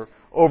anger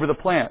over the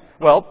plant?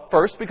 Well,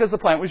 first, because the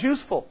plant was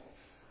useful.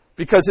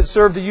 Because it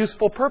served a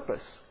useful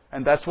purpose.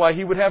 And that's why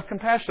he would have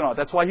compassion on it.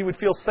 That's why he would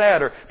feel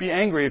sad or be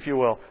angry, if you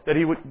will,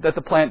 that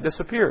the plant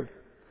disappeared.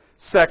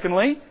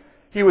 Secondly,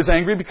 he was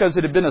angry because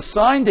it had been a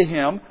sign to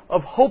him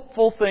of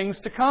hopeful things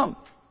to come.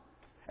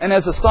 And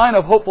as a sign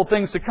of hopeful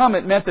things to come,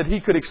 it meant that he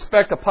could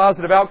expect a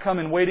positive outcome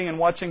in waiting and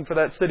watching for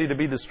that city to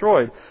be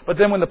destroyed. But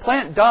then when the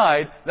plant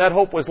died, that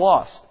hope was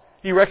lost.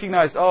 He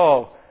recognized,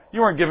 oh,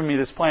 you weren't giving me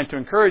this plant to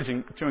encourage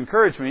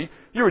me.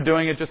 You were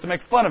doing it just to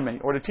make fun of me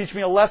or to teach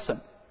me a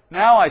lesson.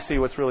 Now I see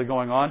what's really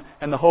going on,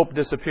 and the hope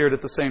disappeared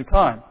at the same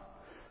time.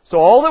 So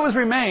all that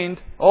remained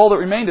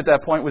at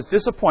that point was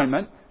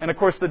disappointment and, of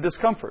course, the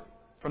discomfort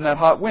from that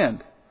hot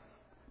wind.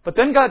 But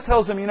then God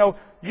tells him,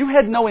 you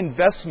had no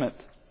investment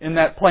in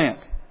that plant.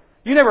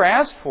 You never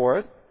asked for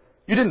it.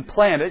 You didn't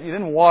plant it. You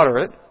didn't water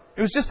it.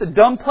 It was just a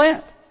dumb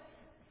plant.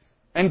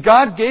 And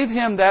God gave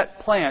him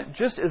that plant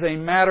just as a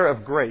matter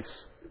of grace,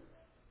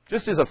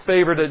 just as a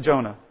favor to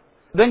Jonah.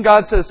 Then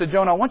God says to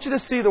Jonah, I want you to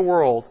see the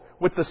world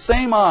with the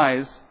same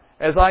eyes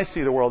as I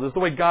see the world, as the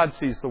way God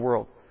sees the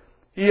world.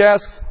 He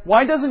asks,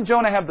 why doesn't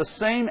Jonah have the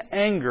same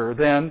anger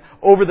then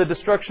over the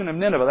destruction of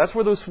Nineveh? That's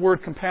where this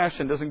word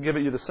compassion doesn't give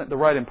you the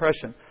right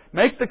impression.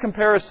 Make the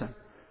comparison.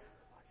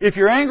 If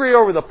you're angry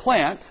over the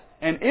plant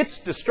and its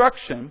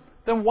destruction,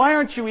 then why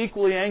aren't you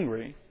equally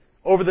angry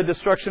over the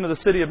destruction of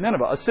the city of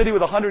Nineveh? A city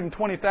with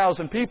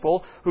 120,000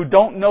 people who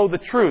don't know the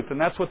truth. And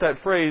that's what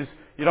that phrase,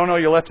 you don't know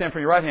your left hand from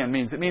your right hand,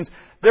 means. It means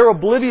they're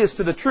oblivious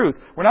to the truth.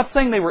 We're not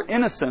saying they were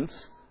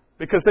innocents,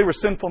 because they were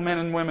sinful men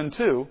and women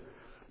too,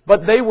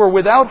 but they were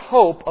without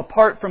hope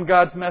apart from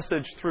God's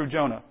message through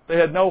Jonah. They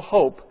had no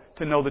hope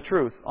to know the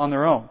truth on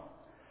their own.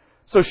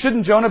 So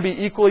shouldn't Jonah be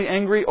equally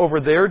angry over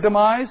their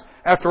demise?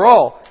 After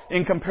all,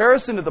 in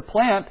comparison to the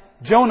plant,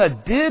 Jonah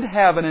did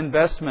have an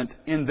investment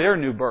in their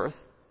new birth.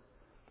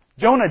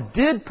 Jonah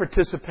did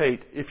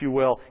participate, if you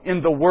will,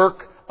 in the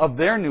work of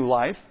their new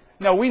life.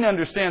 Now, we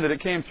understand that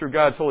it came through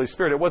God's Holy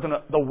Spirit. It wasn't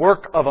the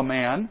work of a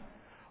man.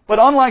 But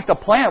unlike the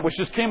plant, which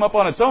just came up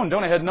on its own,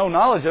 Jonah had no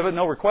knowledge of it,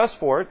 no request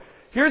for it.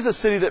 Here's a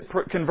city that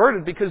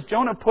converted because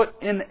Jonah put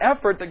in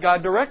effort that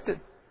God directed.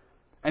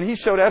 And he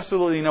showed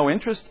absolutely no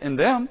interest in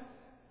them.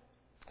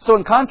 So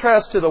in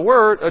contrast to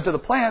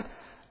the plant,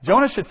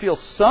 Jonah should feel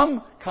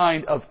some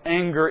kind of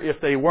anger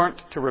if they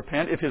weren't to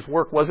repent, if his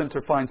work wasn't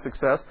to find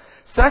success.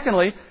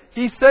 Secondly,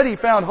 he said he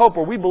found hope,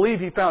 or we believe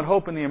he found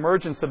hope in the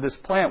emergence of this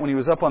plant when he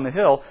was up on the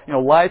hill.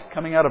 Life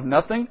coming out of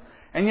nothing.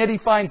 And yet he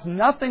finds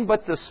nothing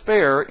but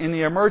despair in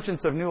the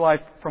emergence of new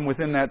life from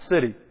within that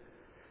city.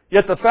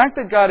 Yet the fact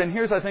that God, and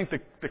here's I think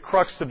the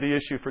crux of the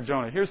issue for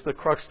Jonah. Here's the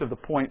crux of the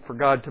point for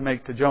God to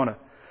make to Jonah.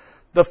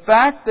 The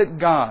fact that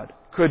God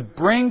could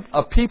bring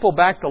a people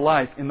back to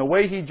life in the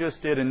way He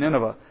just did in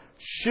Nineveh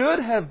should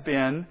have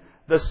been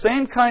the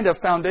same kind of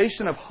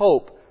foundation of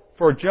hope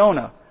for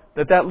Jonah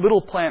that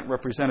little plant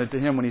represented to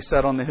him when he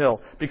sat on the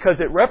hill. Because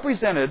it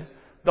represented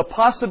the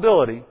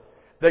possibility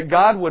that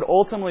God would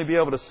ultimately be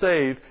able to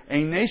save a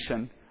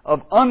nation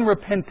of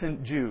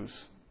unrepentant Jews.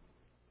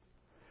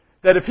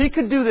 That if He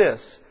could do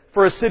this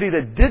for a city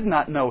that did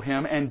not know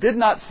Him and did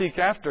not seek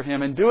after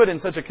Him and do it in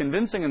such a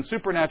convincing and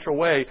supernatural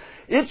way,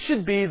 it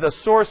should be the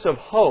source of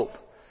hope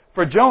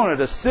for Jonah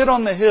to sit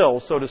on the hill,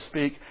 so to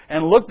speak,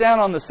 and look down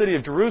on the city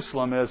of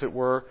Jerusalem, as it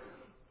were,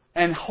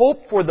 and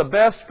hope for the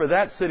best for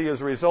that city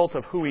as a result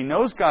of who he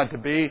knows God to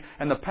be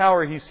and the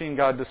power he's seen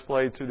God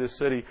displayed through this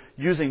city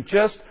using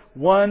just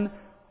one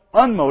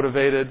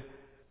unmotivated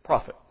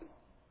prophet.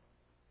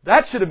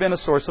 That should have been a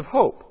source of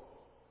hope.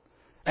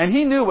 And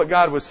he knew what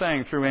God was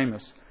saying through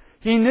Amos.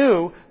 He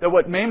knew that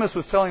what Amos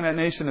was telling that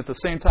nation at the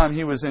same time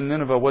he was in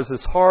Nineveh was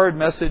this hard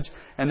message,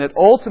 and that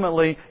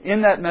ultimately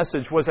in that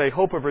message was a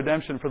hope of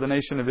redemption for the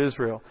nation of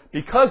Israel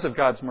because of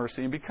God's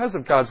mercy and because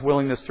of God's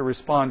willingness to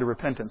respond to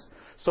repentance.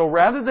 So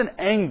rather than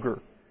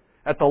anger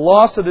at the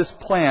loss of this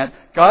plant,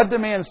 God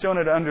demands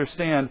Jonah to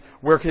understand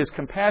where his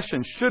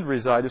compassion should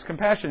reside. His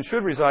compassion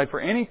should reside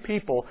for any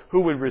people who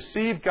would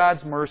receive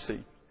God's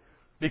mercy,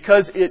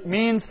 because it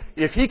means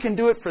if He can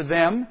do it for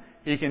them,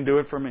 He can do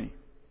it for me.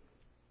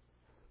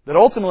 That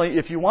ultimately,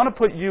 if you want to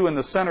put you in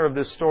the center of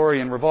this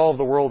story and revolve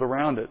the world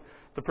around it,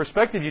 the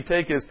perspective you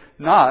take is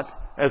not,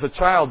 as a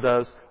child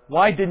does,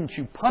 why didn't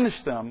you punish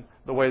them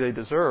the way they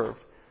deserved?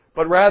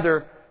 But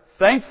rather,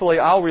 thankfully,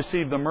 I'll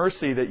receive the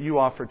mercy that you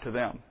offered to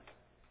them,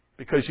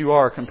 because you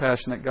are a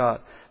compassionate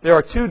God. There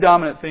are two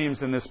dominant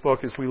themes in this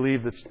book as we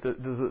leave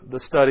the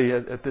study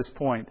at this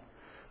point.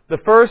 The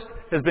first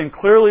has been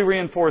clearly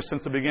reinforced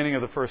since the beginning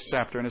of the first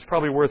chapter, and it's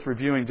probably worth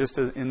reviewing just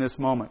in this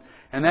moment.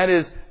 And that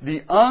is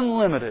the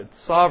unlimited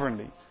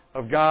sovereignty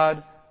of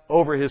God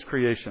over His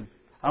creation.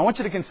 I want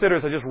you to consider,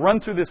 as I just run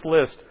through this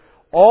list,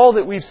 all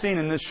that we've seen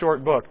in this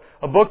short book.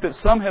 A book that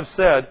some have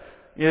said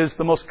is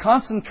the most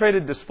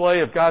concentrated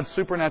display of God's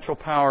supernatural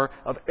power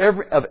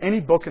of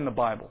any book in the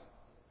Bible.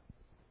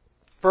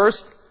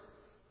 First,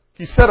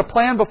 He set a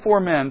plan before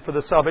men for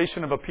the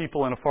salvation of a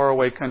people in a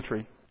faraway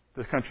country,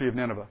 the country of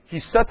Nineveh.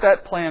 He set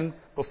that plan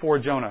before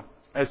Jonah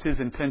as His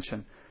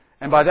intention.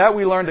 And by that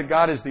we learn that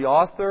God is the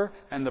author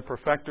and the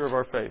perfecter of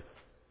our faith.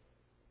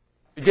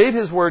 He gave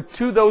His word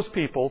to those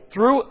people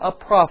through a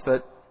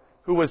prophet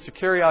who was to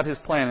carry out His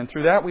plan. And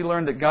through that we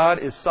learn that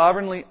God is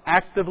sovereignly,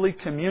 actively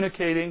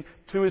communicating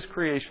to His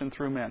creation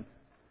through men.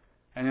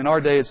 And in our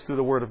day it's through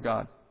the Word of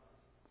God.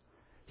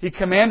 He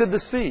commanded the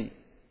sea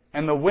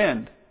and the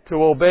wind to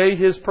obey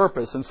His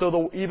purpose. And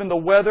so even the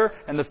weather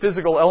and the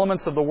physical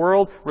elements of the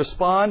world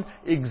respond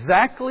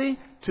exactly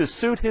to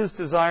suit His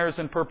desires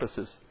and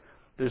purposes.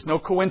 There's no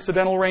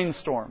coincidental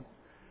rainstorm.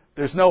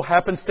 There's no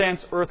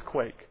happenstance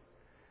earthquake.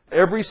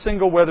 Every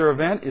single weather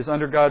event is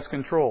under God's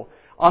control.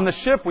 On the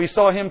ship, we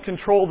saw Him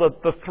control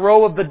the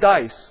throw of the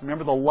dice.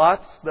 Remember the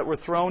lots that were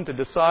thrown to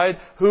decide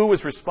who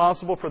was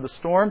responsible for the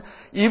storm?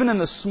 Even in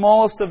the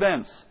smallest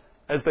events,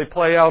 as they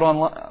play out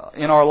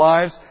in our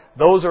lives,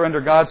 those are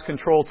under God's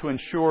control to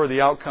ensure the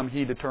outcome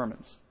He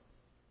determines.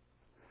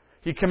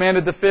 He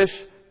commanded the fish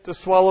to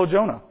swallow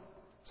Jonah,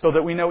 so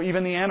that we know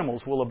even the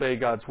animals will obey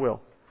God's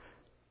will.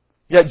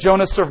 Yet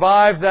Jonah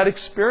survived that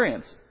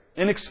experience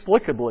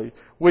inexplicably,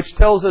 which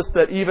tells us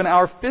that even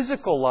our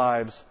physical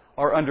lives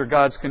are under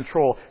God's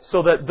control,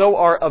 so that though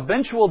our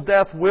eventual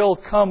death will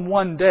come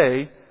one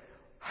day,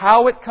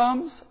 how it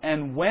comes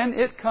and when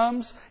it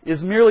comes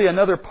is merely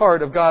another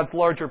part of God's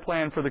larger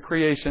plan for the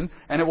creation,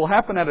 and it will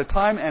happen at a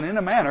time and in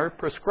a manner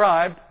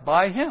prescribed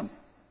by Him.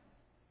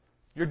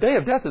 Your day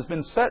of death has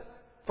been set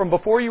from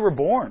before you were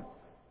born,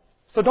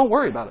 so don't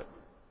worry about it.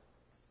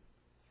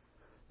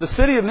 The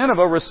city of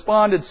Nineveh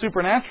responded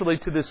supernaturally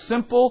to this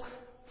simple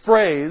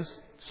phrase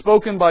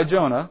spoken by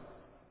Jonah,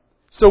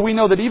 so we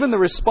know that even the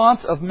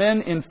response of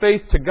men in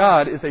faith to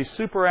God is a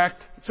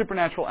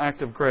supernatural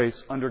act of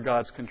grace under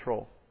God's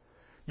control.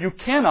 You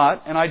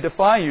cannot, and I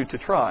defy you to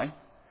try,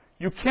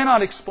 you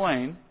cannot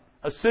explain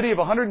a city of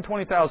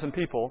 120,000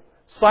 people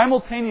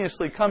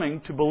simultaneously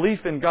coming to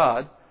belief in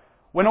God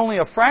when only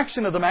a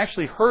fraction of them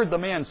actually heard the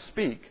man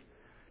speak.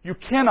 You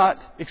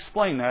cannot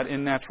explain that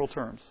in natural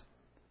terms.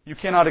 You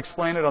cannot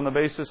explain it on the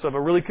basis of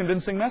a really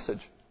convincing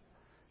message.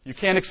 You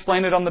can't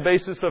explain it on the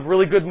basis of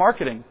really good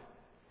marketing,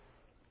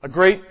 a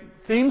great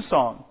theme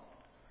song,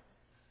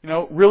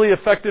 really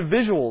effective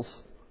visuals.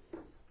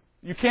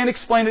 You can't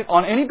explain it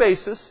on any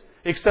basis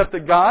except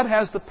that God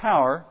has the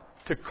power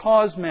to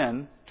cause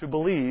men to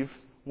believe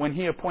when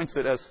He appoints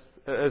it as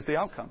the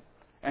outcome,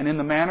 and in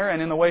the manner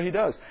and in the way He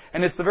does.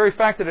 And it's the very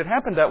fact that it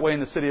happened that way in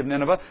the city of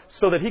Nineveh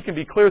so that He can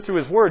be clear through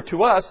His Word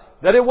to us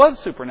that it was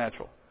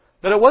supernatural,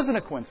 that it wasn't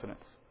a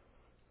coincidence,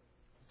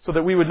 so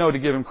that we would know to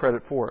give Him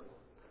credit for it.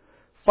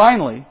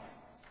 Finally,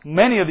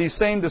 many of these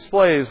same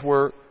displays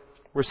were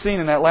seen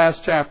in that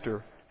last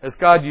chapter as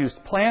God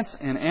used plants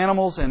and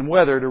animals and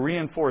weather to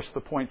reinforce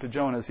the point to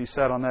Jonah as he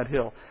sat on that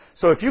hill.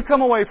 So if you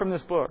come away from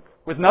this book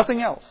with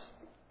nothing else,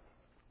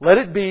 let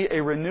it be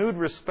a renewed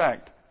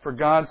respect for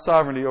God's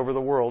sovereignty over the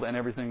world and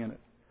everything in it.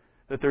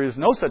 That there is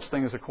no such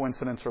thing as a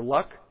coincidence or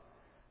luck.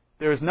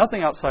 There is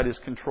nothing outside His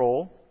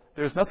control.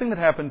 There is nothing that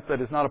happens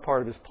that is not a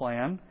part of His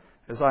plan.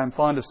 As I am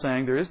fond of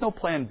saying, there is no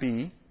plan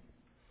B.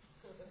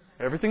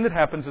 Everything that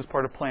happens is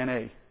part of plan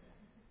A.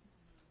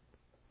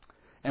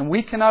 And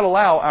we cannot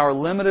allow our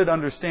limited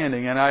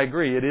understanding, and I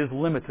agree, it is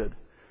limited,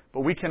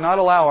 but we cannot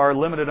allow our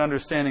limited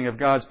understanding of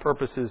God's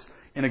purposes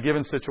in a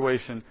given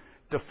situation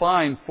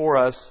define for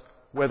us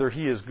whether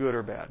He is good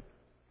or bad.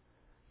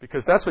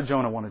 Because that's what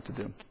Jonah wanted to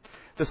do.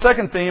 The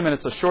second theme, and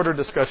it's a shorter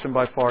discussion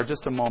by far,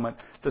 just a moment.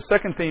 The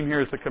second theme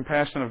here is the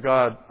compassion of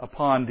God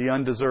upon the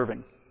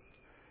undeserving,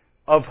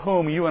 of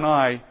whom you and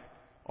I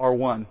are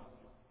one.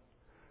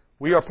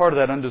 We are part of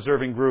that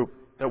undeserving group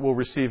that will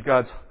receive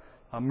God's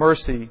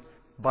mercy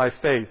by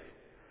faith.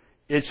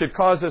 It should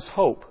cause us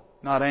hope,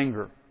 not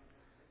anger.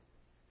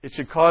 It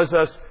should cause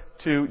us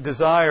to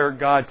desire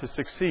God to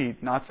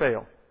succeed, not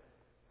fail.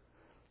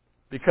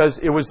 Because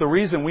it was the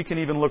reason we can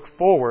even look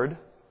forward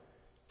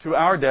to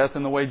our death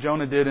in the way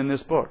Jonah did in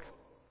this book.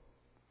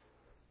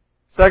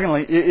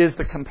 Secondly, it is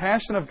the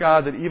compassion of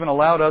God that even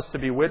allowed us to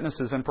be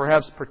witnesses and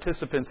perhaps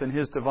participants in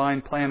His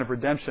divine plan of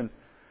redemption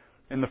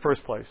in the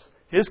first place.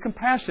 His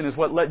compassion is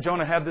what let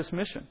Jonah have this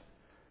mission.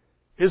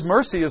 His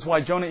mercy is why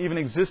Jonah even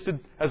existed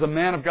as a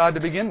man of God to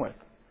begin with.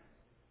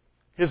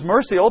 His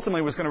mercy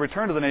ultimately was going to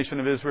return to the nation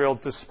of Israel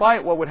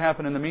despite what would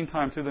happen in the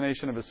meantime through the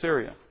nation of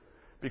Assyria,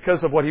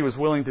 because of what He was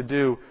willing to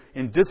do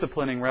in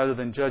disciplining rather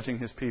than judging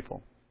His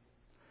people.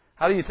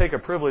 How do you take a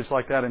privilege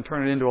like that and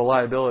turn it into a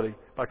liability?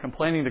 By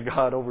complaining to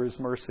God over His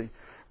mercy.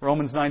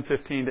 Romans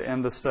 9:15, to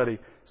end the study,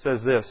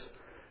 says this: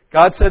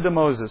 God said to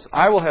Moses,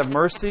 I will have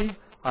mercy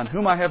on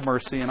whom I have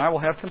mercy, and I will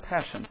have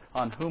compassion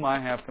on whom I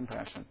have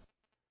compassion.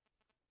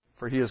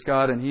 For He is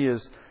God, and He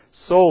is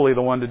solely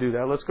the one to do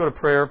that. Let's go to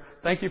prayer.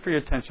 Thank you for your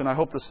attention. I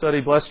hope the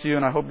study blessed you,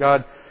 and I hope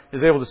God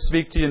is able to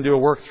speak to you and do a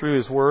work through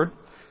His Word.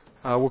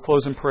 We'll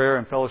close in prayer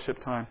and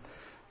fellowship time.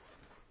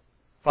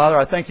 Father,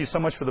 I thank You so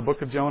much for the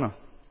book of Jonah.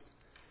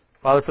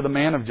 Father, for the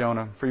man of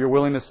Jonah, for Your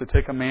willingness to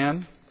take a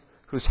man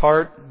whose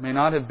heart may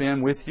not have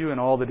been with You in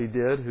all that he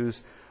did, whose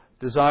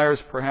desires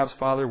perhaps,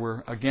 Father,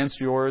 were against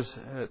Yours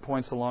at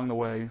points along the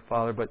way,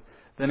 Father, but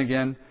then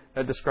again,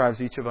 that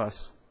describes each of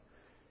us.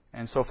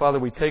 And so, Father,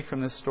 we take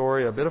from this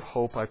story a bit of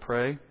hope, I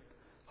pray.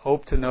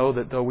 Hope to know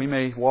that though we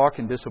may walk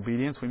in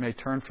disobedience, we may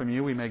turn from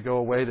You, we may go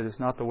a way that is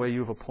not the way You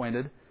have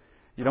appointed,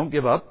 You don't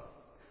give up.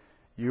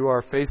 You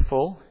are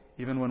faithful,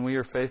 even when we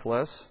are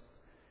faithless.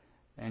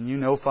 And You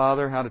know,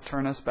 Father, how to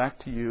turn us back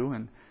to You.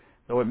 And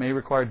though it may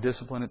require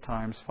discipline at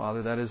times,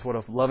 Father, that is what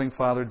a loving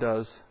Father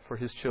does for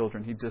His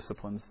children. He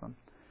disciplines them.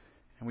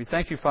 And we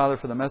thank You, Father,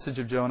 for the message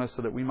of Jonah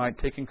so that we might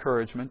take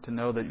encouragement to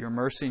know that Your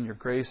mercy and Your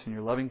grace and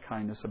Your loving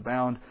kindness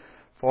abound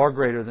far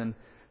greater than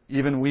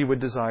even we would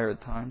desire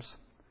at times,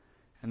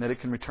 and that it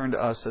can return to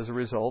us as a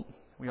result.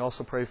 We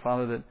also pray,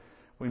 Father, that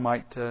we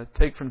might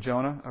take from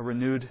Jonah a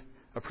renewed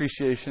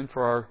appreciation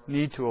for our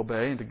need to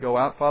obey and to go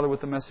out, Father,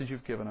 with the message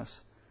You've given us.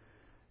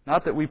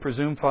 Not that we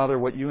presume, Father,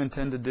 what You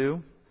intend to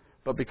do,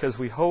 but because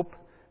we hope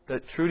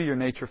that true to Your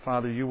nature,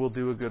 Father, You will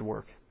do a good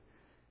work,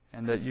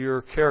 and that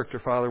Your character,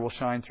 Father, will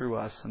shine through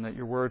us, and that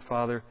Your Word,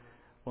 Father,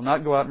 will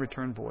not go out and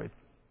return void.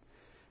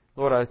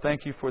 Lord, I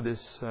thank You for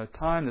this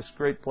time, this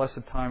great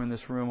blessed time in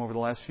this room over the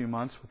last few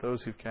months with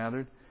those who've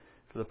gathered,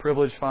 for the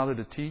privilege, Father,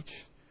 to teach,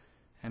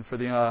 and for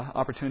the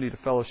opportunity to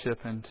fellowship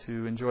and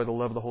to enjoy the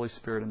love of the Holy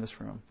Spirit in this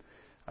room.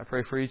 I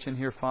pray for each in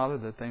here, Father,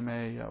 that they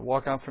may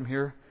walk out from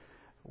here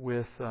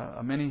with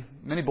many,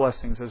 many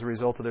blessings as a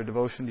result of their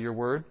devotion to Your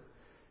Word.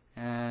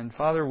 And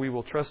Father, we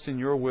will trust in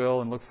Your will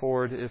and look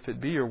forward, if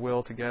it be Your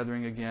will, to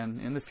gathering again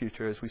in the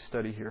future as we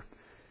study here.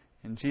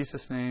 In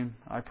Jesus' name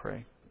I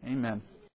pray. Amen.